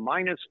are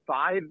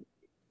 -5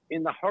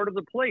 in the heart of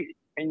the plate,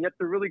 and yet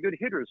they're really good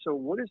hitters. So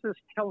what is this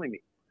telling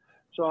me?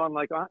 So I'm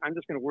like, I'm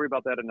just going to worry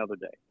about that another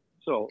day.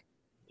 So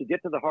to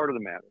get to the heart of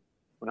the matter,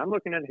 when I'm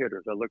looking at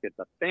hitters, I look at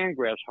the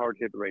Fangraphs hard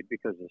hit rate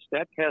because the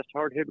StatCast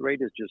hard hit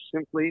rate is just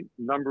simply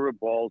number of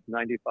balls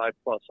 95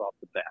 plus off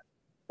the bat.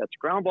 That's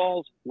ground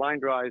balls, line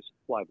drives,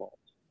 fly balls.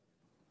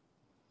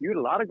 You hit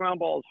a lot of ground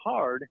balls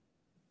hard,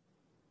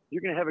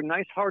 you're going to have a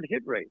nice hard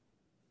hit rate.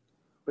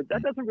 But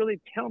that doesn't really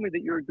tell me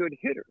that you're a good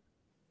hitter.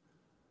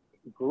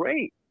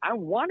 Great. I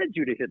wanted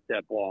you to hit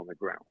that ball on the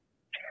ground.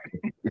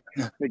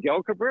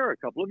 Miguel Cabrera a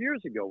couple of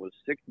years ago was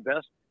 6th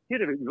best. He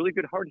had a really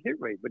good hard hit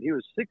rate, but he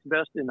was 6th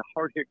best in the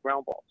hard hit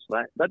ground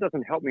balls. That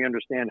doesn't help me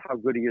understand how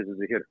good he is as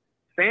a hitter.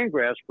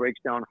 Fangraphs breaks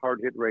down hard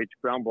hit rates,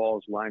 ground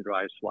balls, line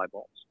drives, fly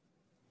balls.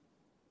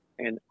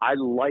 And I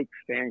like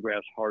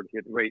Fangraphs hard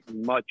hit rate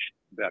much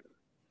better.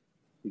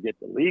 You get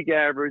the league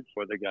average,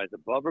 whether the guy's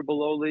above or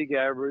below league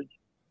average.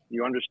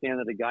 You understand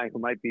that a guy who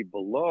might be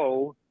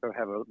below or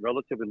have a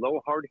relatively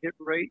low hard hit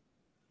rate.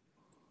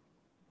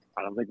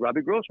 I don't think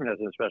Robbie Grossman has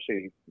an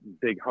especially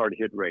big hard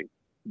hit rate,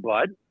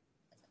 but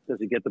does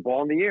he get the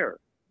ball in the air?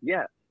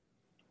 Yes.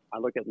 I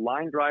look at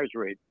line drives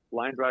rate.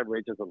 Line drive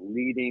rate is a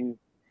leading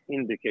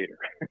indicator.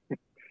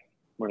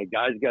 When a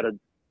guy's got a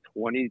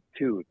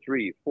 22,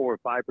 3, 4,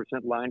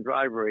 5% line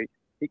drive rate,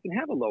 he can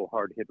have a low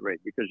hard hit rate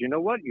because you know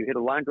what? You hit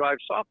a line drive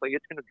softly,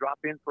 it's going to drop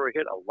in for a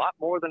hit a lot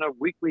more than a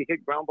weakly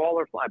hit ground ball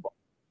or fly ball.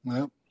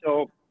 Yep.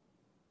 So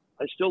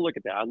I still look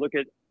at that. I'm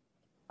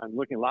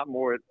looking a lot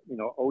more at,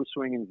 O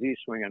swing and Z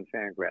swing on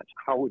Fangraphs.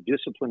 How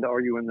disciplined are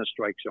you in the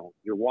strike zone?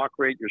 Your walk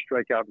rate, your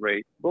strikeout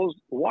rate. Those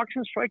walks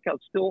and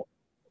strikeouts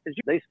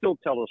they still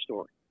tell a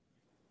story.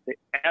 They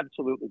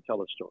absolutely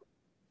tell a story.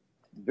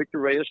 Victor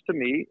Reyes, to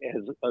me,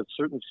 has a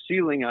certain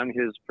ceiling on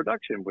his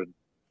production with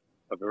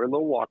a very low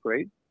walk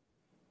rate,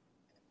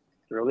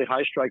 fairly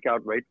high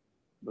strikeout rate,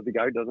 but the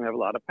guy doesn't have a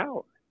lot of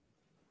power.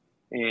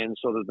 And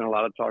so there's been a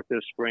lot of talk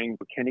this spring.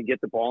 Can he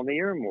get the ball in the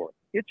air more?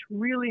 It's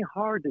really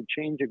hard to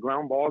change a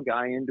ground ball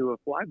guy into a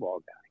fly ball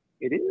guy.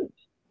 It is.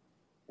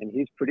 And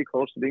he's pretty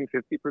close to being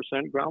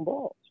 50% ground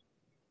balls.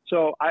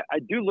 So I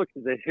do look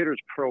at the hitter's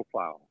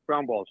profile.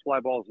 Ground balls,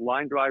 fly balls,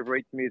 line drive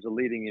rate to me is a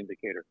leading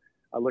indicator.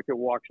 I look at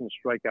walks and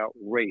strikeout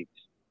rates.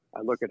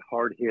 I look at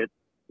hard hit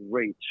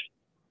rates.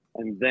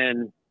 And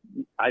then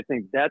I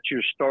think that's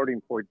your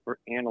starting point for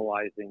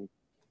analyzing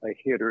a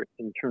hitter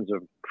in terms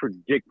of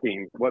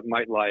predicting what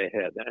might lie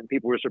ahead. And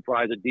people were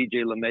surprised that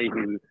DJ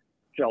LeMahieu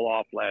fell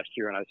off last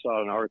year. And I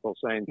saw an article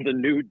saying the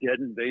new dead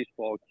in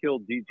baseball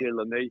killed DJ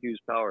LeMahieu's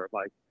power. I'm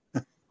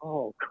like,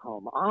 oh,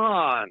 come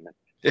on.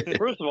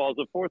 First of all, it's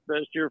the fourth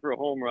best year for a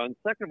home run.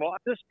 Second of all,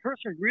 this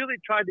person really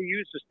tried to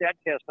use the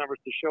StatCast numbers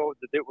to show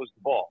that it was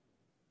the ball.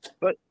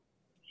 But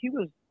he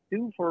was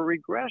due for a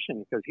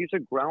regression because he's a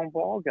ground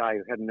ball guy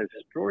who had an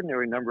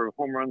extraordinary number of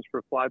home runs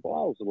for fly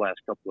balls the last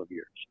couple of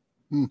years.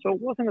 So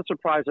it wasn't a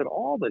surprise at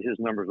all that his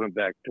numbers went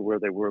back to where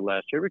they were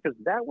last year because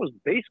that was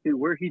basically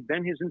where he'd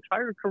been his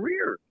entire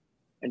career.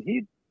 And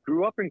he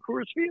grew up in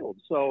Coors Field.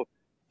 So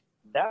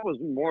that was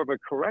more of a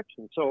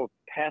correction. So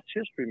past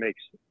history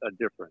makes a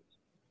difference.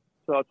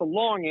 So it's a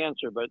long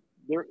answer, but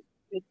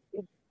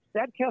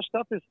StatCast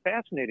stuff is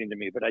fascinating to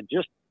me. But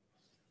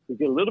we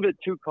get a little bit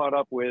too caught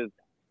up with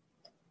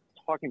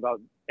talking about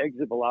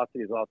exit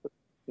velocities off,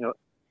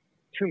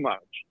 too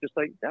much. Just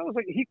like that was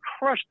like he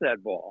crushed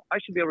that ball. I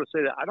should be able to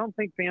say that. I don't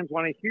think fans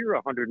want to hear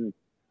 100.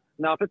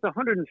 Now, if it's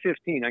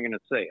 115, I'm going to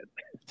say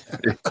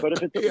it. But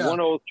if it's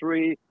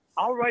 103,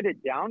 I'll write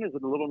it down as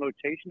a little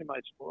notation in my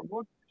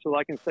scorebook, so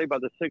I can say by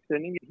the sixth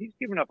inning he's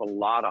given up a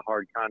lot of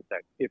hard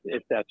contact.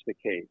 If that's the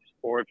case,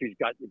 or if he's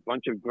got a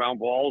bunch of ground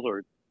balls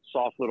or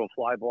soft little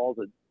fly balls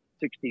at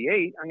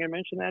 68, I'm going to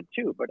mention that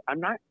too. But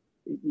I'm not.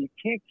 You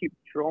can't keep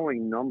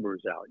throwing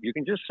numbers out. You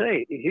can just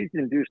say he's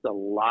induced a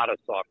lot of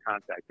soft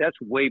contact. That's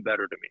way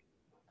better to me.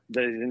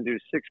 That he's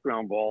induced 6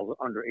 ground balls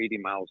under 80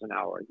 miles an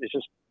hour. It's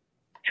just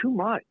too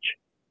much.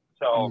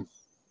 So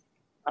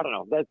I don't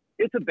know.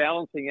 It's a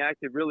balancing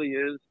act. It really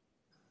is.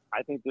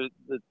 I think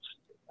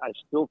I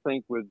still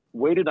think with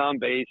weighted on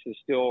base is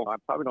still. I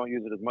probably don't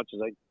use it as much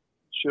as I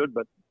should,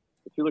 but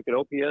if you look at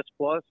OPS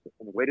plus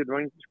and weighted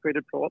runs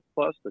created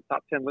plus, the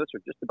top 10 lists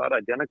are just about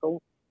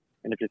identical.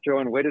 And if you throw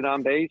in weighted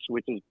on base,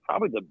 which is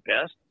probably the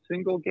best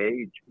single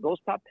gauge, those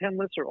top 10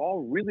 lists are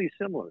all really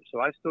similar.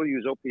 So I still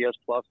use OPS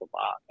plus a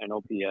lot and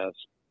OPS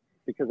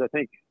because I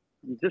think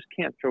you just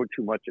can't throw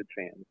too much at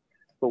fans.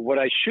 But what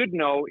I should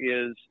know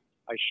is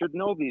I should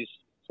know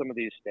some of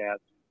these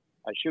stats.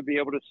 I should be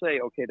able to say,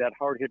 okay, that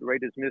hard hit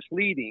rate is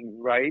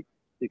misleading, right?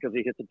 Because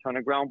he hits a ton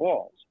of ground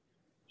balls.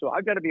 So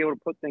I've got to be able to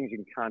put things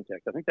in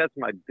context. I think that's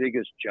my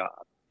biggest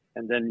job.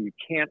 And then you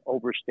can't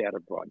overstat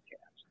a broadcast.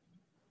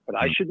 But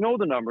I should know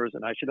the numbers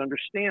and I should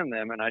understand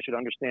them and I should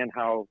understand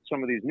how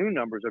some of these new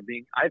numbers are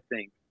being, I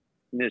think,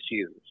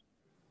 misused.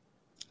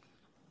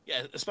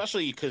 Yeah,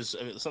 especially because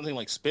something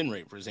like spin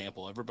rate, for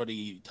example,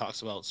 everybody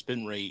talks about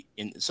spin rate.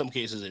 In some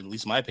cases, at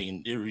least in my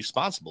opinion,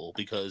 irresponsible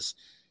because.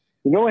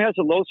 You know who has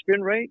a low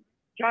spin rate?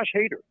 Josh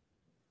Hader.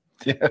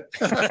 Yeah.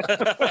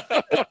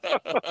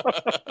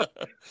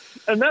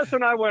 And that's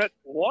when I went,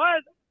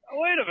 what?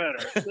 Wait a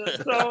minute.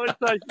 So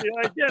it's like,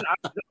 again,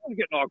 I'm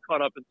getting all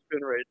caught up in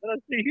spin rate. And I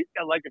see he's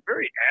got like a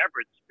very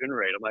average spin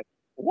rate. I'm like,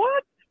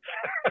 what?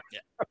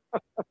 Yeah.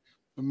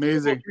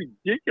 Amazing. The most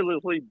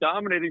ridiculously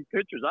dominating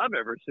pitchers I've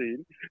ever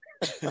seen.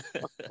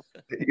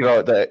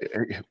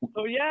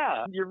 So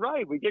yeah, you're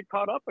right. We get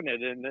caught up in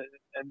it, and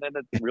then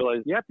it's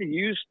realized you have to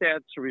use stats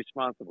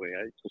responsibly.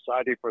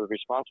 Society for the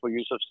Responsible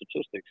Use of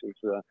Statistics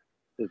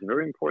is a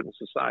very important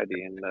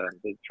society, and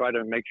they try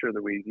to make sure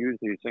that we use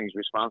these things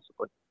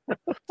responsibly.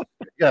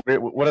 Yeah,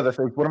 one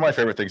of my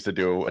favorite things to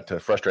do to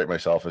frustrate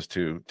myself is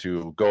to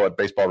go at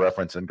Baseball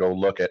Reference and go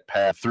look at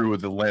through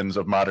the lens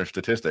of modern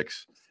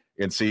statistics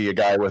and see a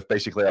guy with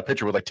basically a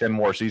pitcher with like 10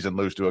 more season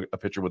lose to a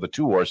pitcher with a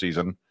 2 WAR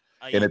season.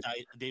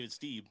 David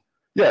Steve.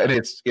 Yeah, and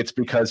it's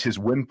because his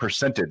win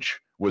percentage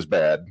was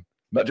bad,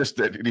 not just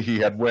that he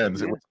had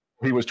wins. Yeah.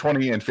 He was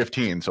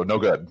 20-15, so no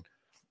good.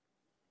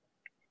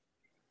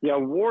 Yeah,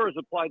 WAR as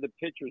applied to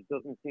pitchers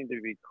doesn't seem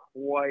to be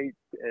quite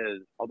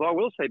as. Although I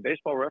will say,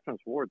 Baseball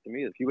Reference WAR to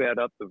me, if you add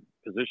up the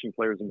position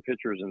players and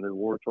pitchers and the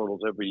WAR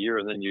totals every year,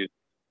 and then you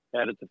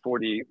add it to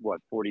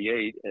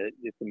 48,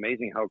 it's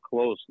amazing how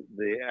close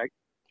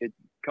it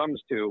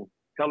comes to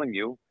telling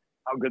you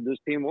how good this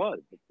team was.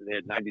 They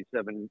had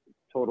 97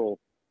 total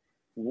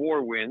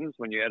WAR wins.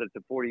 When you add it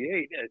to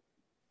 48,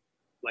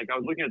 like I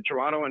was looking at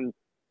Toronto and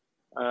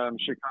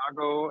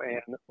Chicago,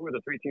 and who were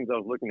the 3 teams I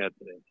was looking at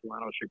today?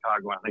 Toronto,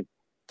 Chicago, I think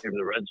maybe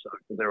the Red Sox.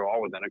 They were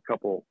all within a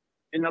couple.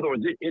 In other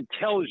words, it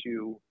tells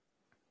you.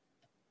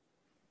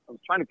 I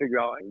was trying to figure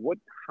out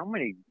how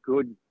many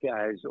good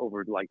guys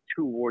over like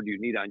 2 WAR do you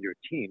need on your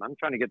team. I'm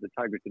trying to get the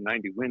Tigers to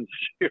 90 wins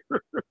this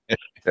year.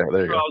 Yeah,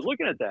 there you go. I was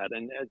looking at that,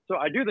 and so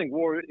I do think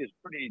WAR is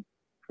pretty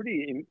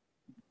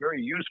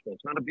very useful.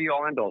 It's not a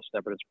be-all, end-all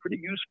step, but it's pretty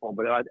useful.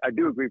 But I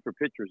do agree for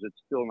pitchers, it's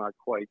still not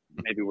quite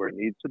maybe where it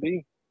needs to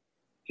be.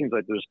 Seems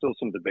like there's still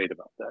some debate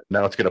about that.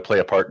 Now it's going to play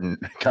a part in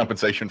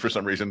compensation for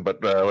some reason,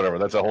 but whatever.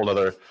 That's a whole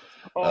other.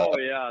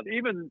 Yeah.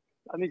 Even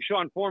I think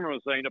Sean Foreman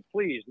was saying,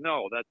 please,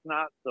 no, that's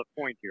not the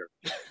point here.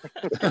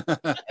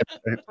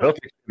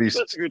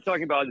 You're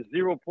talking about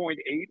 0.8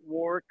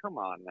 WAR. Come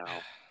on now.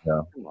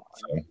 Yeah. Come on.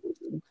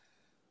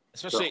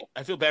 Especially,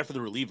 I feel bad for the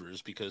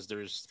relievers because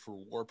there's for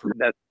WAR.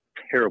 That's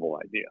a terrible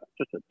idea.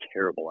 Just a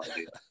terrible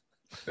idea.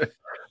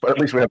 But at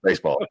least we have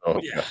baseball.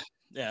 So,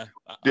 yeah.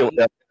 Deal with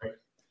that.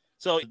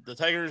 So the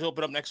Tigers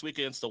open up next week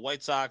against the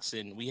White Sox,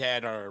 and we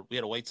had a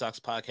White Sox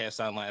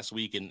podcast on last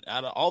week. And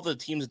out of all the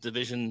teams in the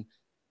division,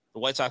 the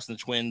White Sox and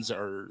the Twins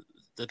are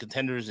the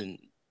contenders. And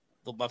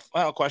my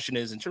final question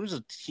is, in terms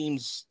of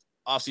teams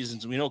off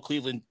seasons, we know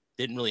Cleveland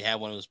didn't really have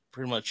one. It was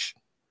pretty much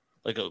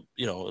like it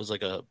was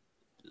like a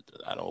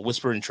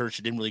whisper in church.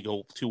 It didn't really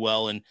go too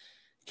well. And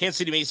Kansas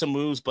City made some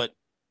moves, but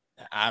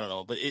I don't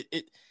know. But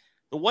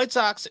the White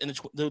Sox and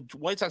the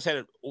White Sox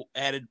had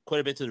added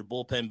quite a bit to their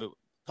bullpen. But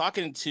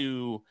talking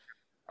to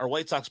our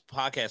White Sox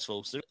podcast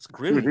folks, it's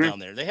grim down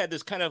there. They had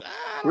this kind of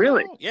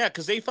really,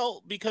 because they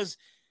felt because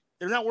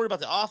they're not worried about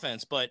the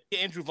offense, but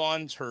Andrew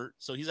Vaughn's hurt,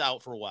 so he's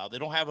out for a while. They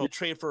don't have a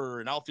trade for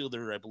an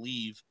outfielder, I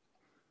believe,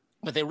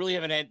 but they really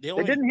haven't had. They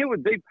didn't hit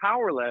with big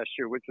power last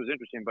year, which was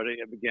interesting. But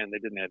again, they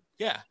didn't have.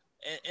 Yeah,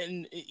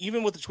 and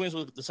even with the Twins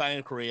with the signing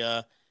of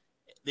Correa,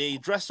 they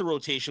addressed the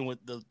rotation with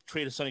the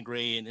trade of Sonny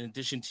Gray, and in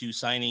addition to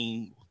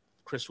signing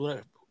Chris,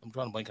 whatever I'm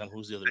drawing a blank on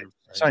who's the other.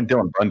 Signed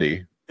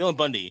Dylan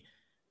Bundy.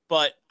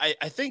 But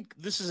I think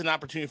this is an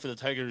opportunity for the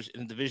Tigers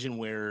in a division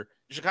where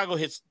Chicago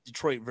hits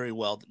Detroit very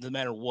well, no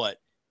matter what.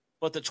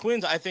 But the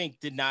Twins, I think,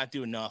 did not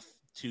do enough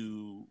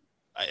to,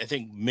 I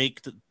think,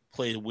 make the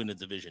play to win the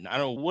division. I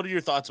don't know. What are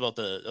your thoughts about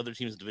the other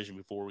teams in the division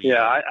before we?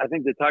 Yeah, I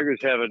think the Tigers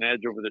have an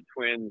edge over the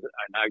Twins,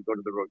 and I go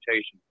to the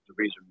rotation. The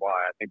reason why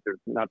I think they're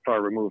not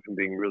far removed from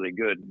being really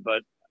good,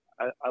 but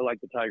I like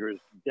the Tigers'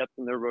 depth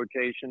in their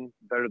rotation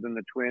better than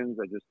the Twins.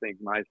 I just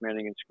think Mize,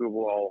 Manning, and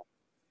Skubal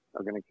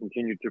are going to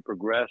continue to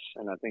progress.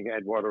 And I think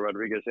Eduardo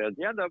Rodriguez said,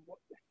 the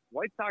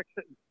White Sox,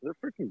 they're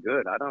freaking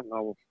good. I don't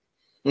know.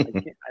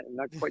 I'm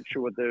not quite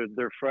sure what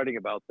they're fretting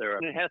about there.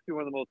 And it has to be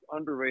one of the most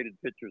underrated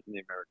pitchers in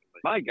the American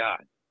League. My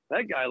God,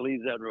 that guy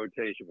leads that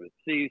rotation with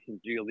Cease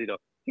and Giolito.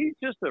 He's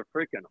just a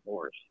freaking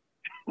horse.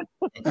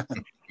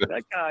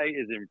 That guy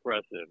is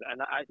impressive.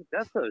 And I think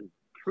that's a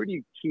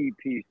pretty key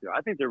piece there.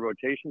 I think their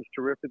rotation's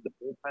terrific. The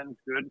bullpen's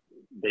good.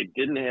 They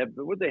didn't have –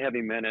 what they have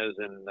Jimenez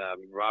and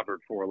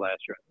Robert for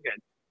last year? I think I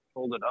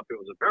pulled it up. It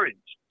was a very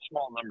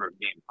small number of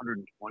games,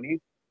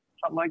 120,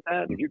 something like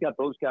that. If you got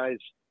those guys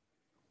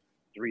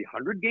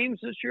 300 games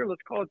this year,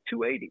 let's call it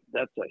 280.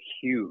 That's a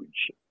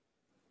huge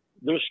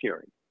 – they're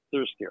scary.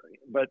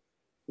 But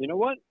you know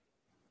what?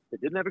 They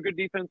didn't have a good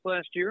defense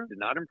last year, did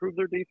not improve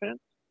their defense.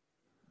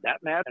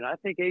 That matters. And I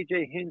think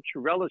A.J. Hinch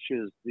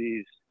relishes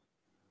these.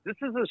 This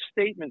is a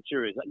statement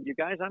series. You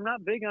guys, I'm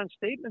not big on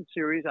statement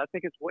series. I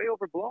think it's way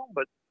overblown,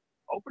 but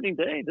opening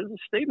day, this is a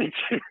statement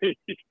series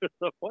for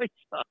the White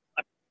Sox.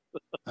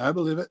 I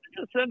believe it.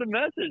 Just send a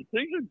message.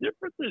 Things are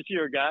different this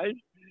year, guys.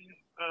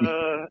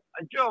 A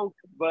joke,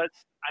 but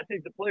I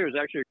think the players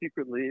actually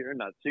secretly, or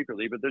not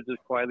secretly, but they're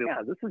just quietly,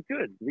 this is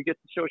good. We get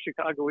to show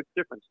Chicago it's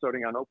different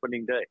starting on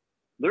opening day.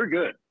 They're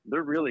good.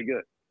 They're really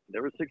good. They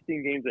were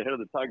 16 games ahead of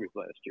the Tigers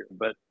last year,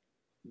 but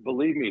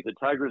believe me, the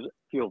Tigers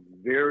feel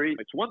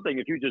it's one thing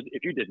if you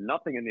did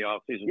nothing in the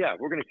offseason. Yeah,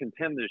 we're going to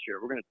contend this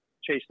year. We're going to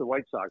chase the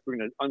White Sox. We're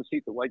going to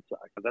unseat the White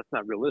Sox. That's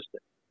not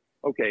realistic.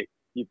 Okay,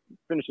 you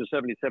finished with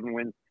 77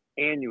 wins,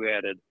 and you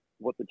added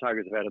what the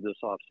Tigers have added this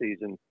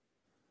offseason,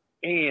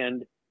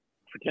 and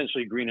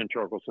potentially Green and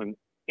Torkelson,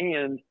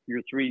 and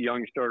your three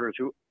young starters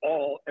who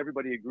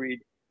everybody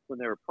agreed when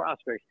they were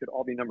prospects could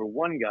all be number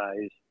one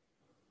guys,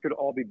 could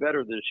all be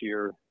better this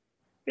year.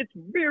 It's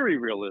very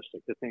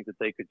realistic to think that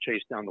they could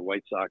chase down the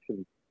White Sox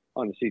and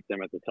unseat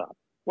them at the top.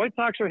 White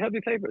Sox are heavy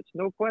favorites,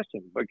 no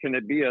question. But can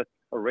it be a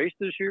race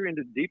this year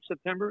into deep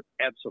September?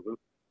 Absolutely.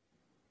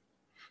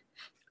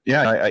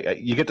 Yeah,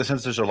 you get the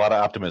sense there's a lot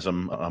of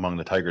optimism among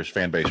the Tigers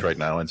fan base right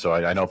now. And so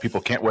I know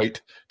people can't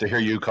wait to hear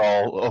you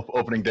call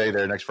opening day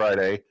there next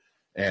Friday.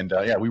 And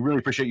we really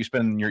appreciate you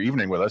spending your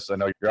evening with us. I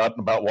know you're out and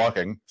about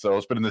walking, so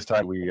spending this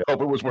time, we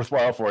hope it was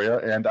worthwhile for you.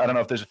 And I don't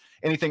know if there's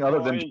anything other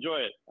than. I enjoy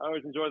it. I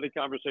always enjoy the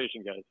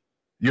conversation, guys.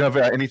 You have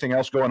anything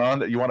else going on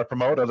that you want to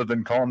promote other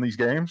than calling these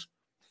games?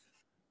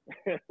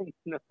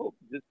 No,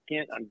 just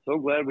can't. I'm so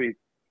glad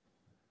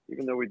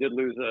even though we did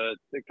lose a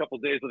couple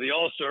of days of the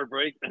All-Star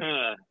break,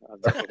 I'm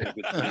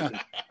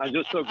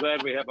just so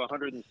glad we have a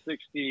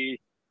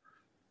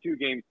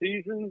 162-game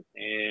season,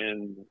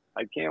 and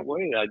I can't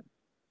wait.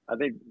 I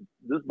think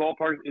this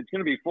ballpark, it's going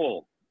to be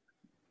full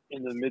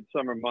in the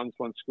midsummer months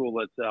when school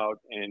lets out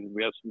and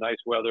we have some nice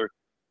weather.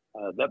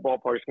 That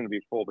ballpark is going to be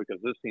full because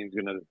this team's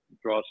going to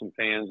draw some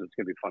fans. It's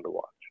going to be fun to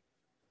watch.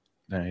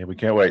 Yeah, we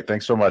can't wait.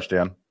 Thanks so much,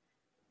 Dan.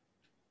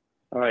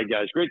 All right,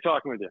 guys. Great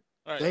talking with you.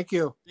 All right. Thank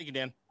you. Thank you,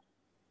 Dan.